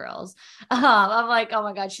For the Girls. I'm like, oh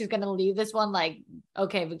my God, she's going to leave this one. Like,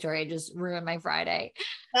 okay, Victoria, just ruined my Friday.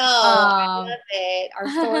 Oh, I love it. Our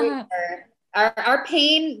stories our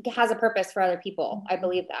pain has a purpose for other people. I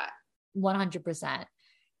believe that. 100%.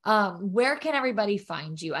 Where can everybody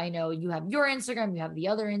find you? I know you have your Instagram, you have the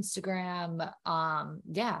other Instagram.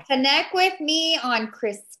 Yeah. Connect with me on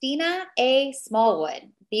Christina A. Smallwood,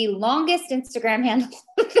 the longest Instagram handle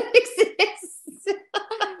that exists.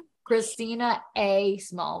 Christina A.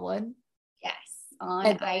 Smallwood. Yes. On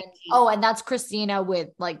And IG. and that's Christina with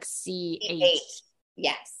like CH.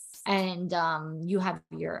 Yes. And you have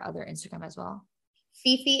your other Instagram as well.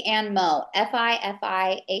 Fifi and Mo.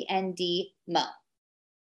 FIFIAND Mo.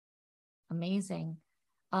 Amazing.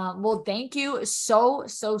 Well, thank you so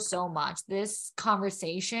much. This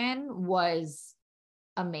conversation was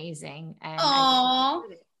amazing. And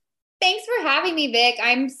thanks for having me, Vic.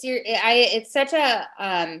 I'm serious. It's such a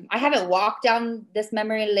I haven't walked down this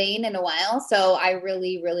memory lane in a while, so I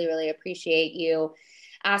really, really, really appreciate you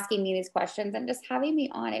asking me these questions and just having me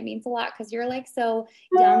on. It means a lot because you're like so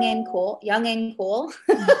young and cool.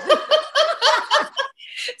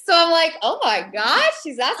 So I'm like, oh my gosh,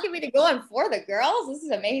 she's asking me to go on For the Girls. This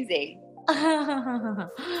is amazing. Oh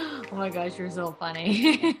my gosh, you're so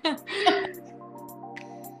funny.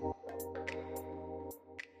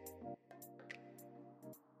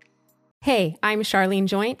 Hey, I'm Charlene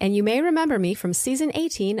Joint, and you may remember me from season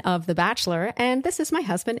 18 of The Bachelor, and this is my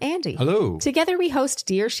husband, Andy. Hello. Together we host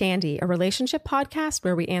Dear Shandy, a relationship podcast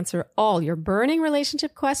where we answer all your burning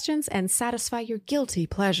relationship questions and satisfy your guilty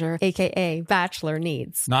pleasure, aka Bachelor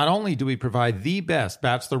needs. Not only do we provide the best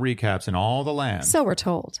Bachelor recaps in all the land, So we're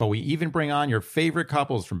told. but we even bring on your favorite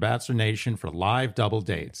couples from Bachelor Nation for live double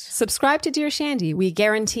dates. Subscribe to Dear Shandy. We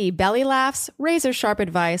guarantee belly laughs, razor sharp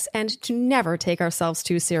advice, and to never take ourselves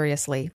too seriously.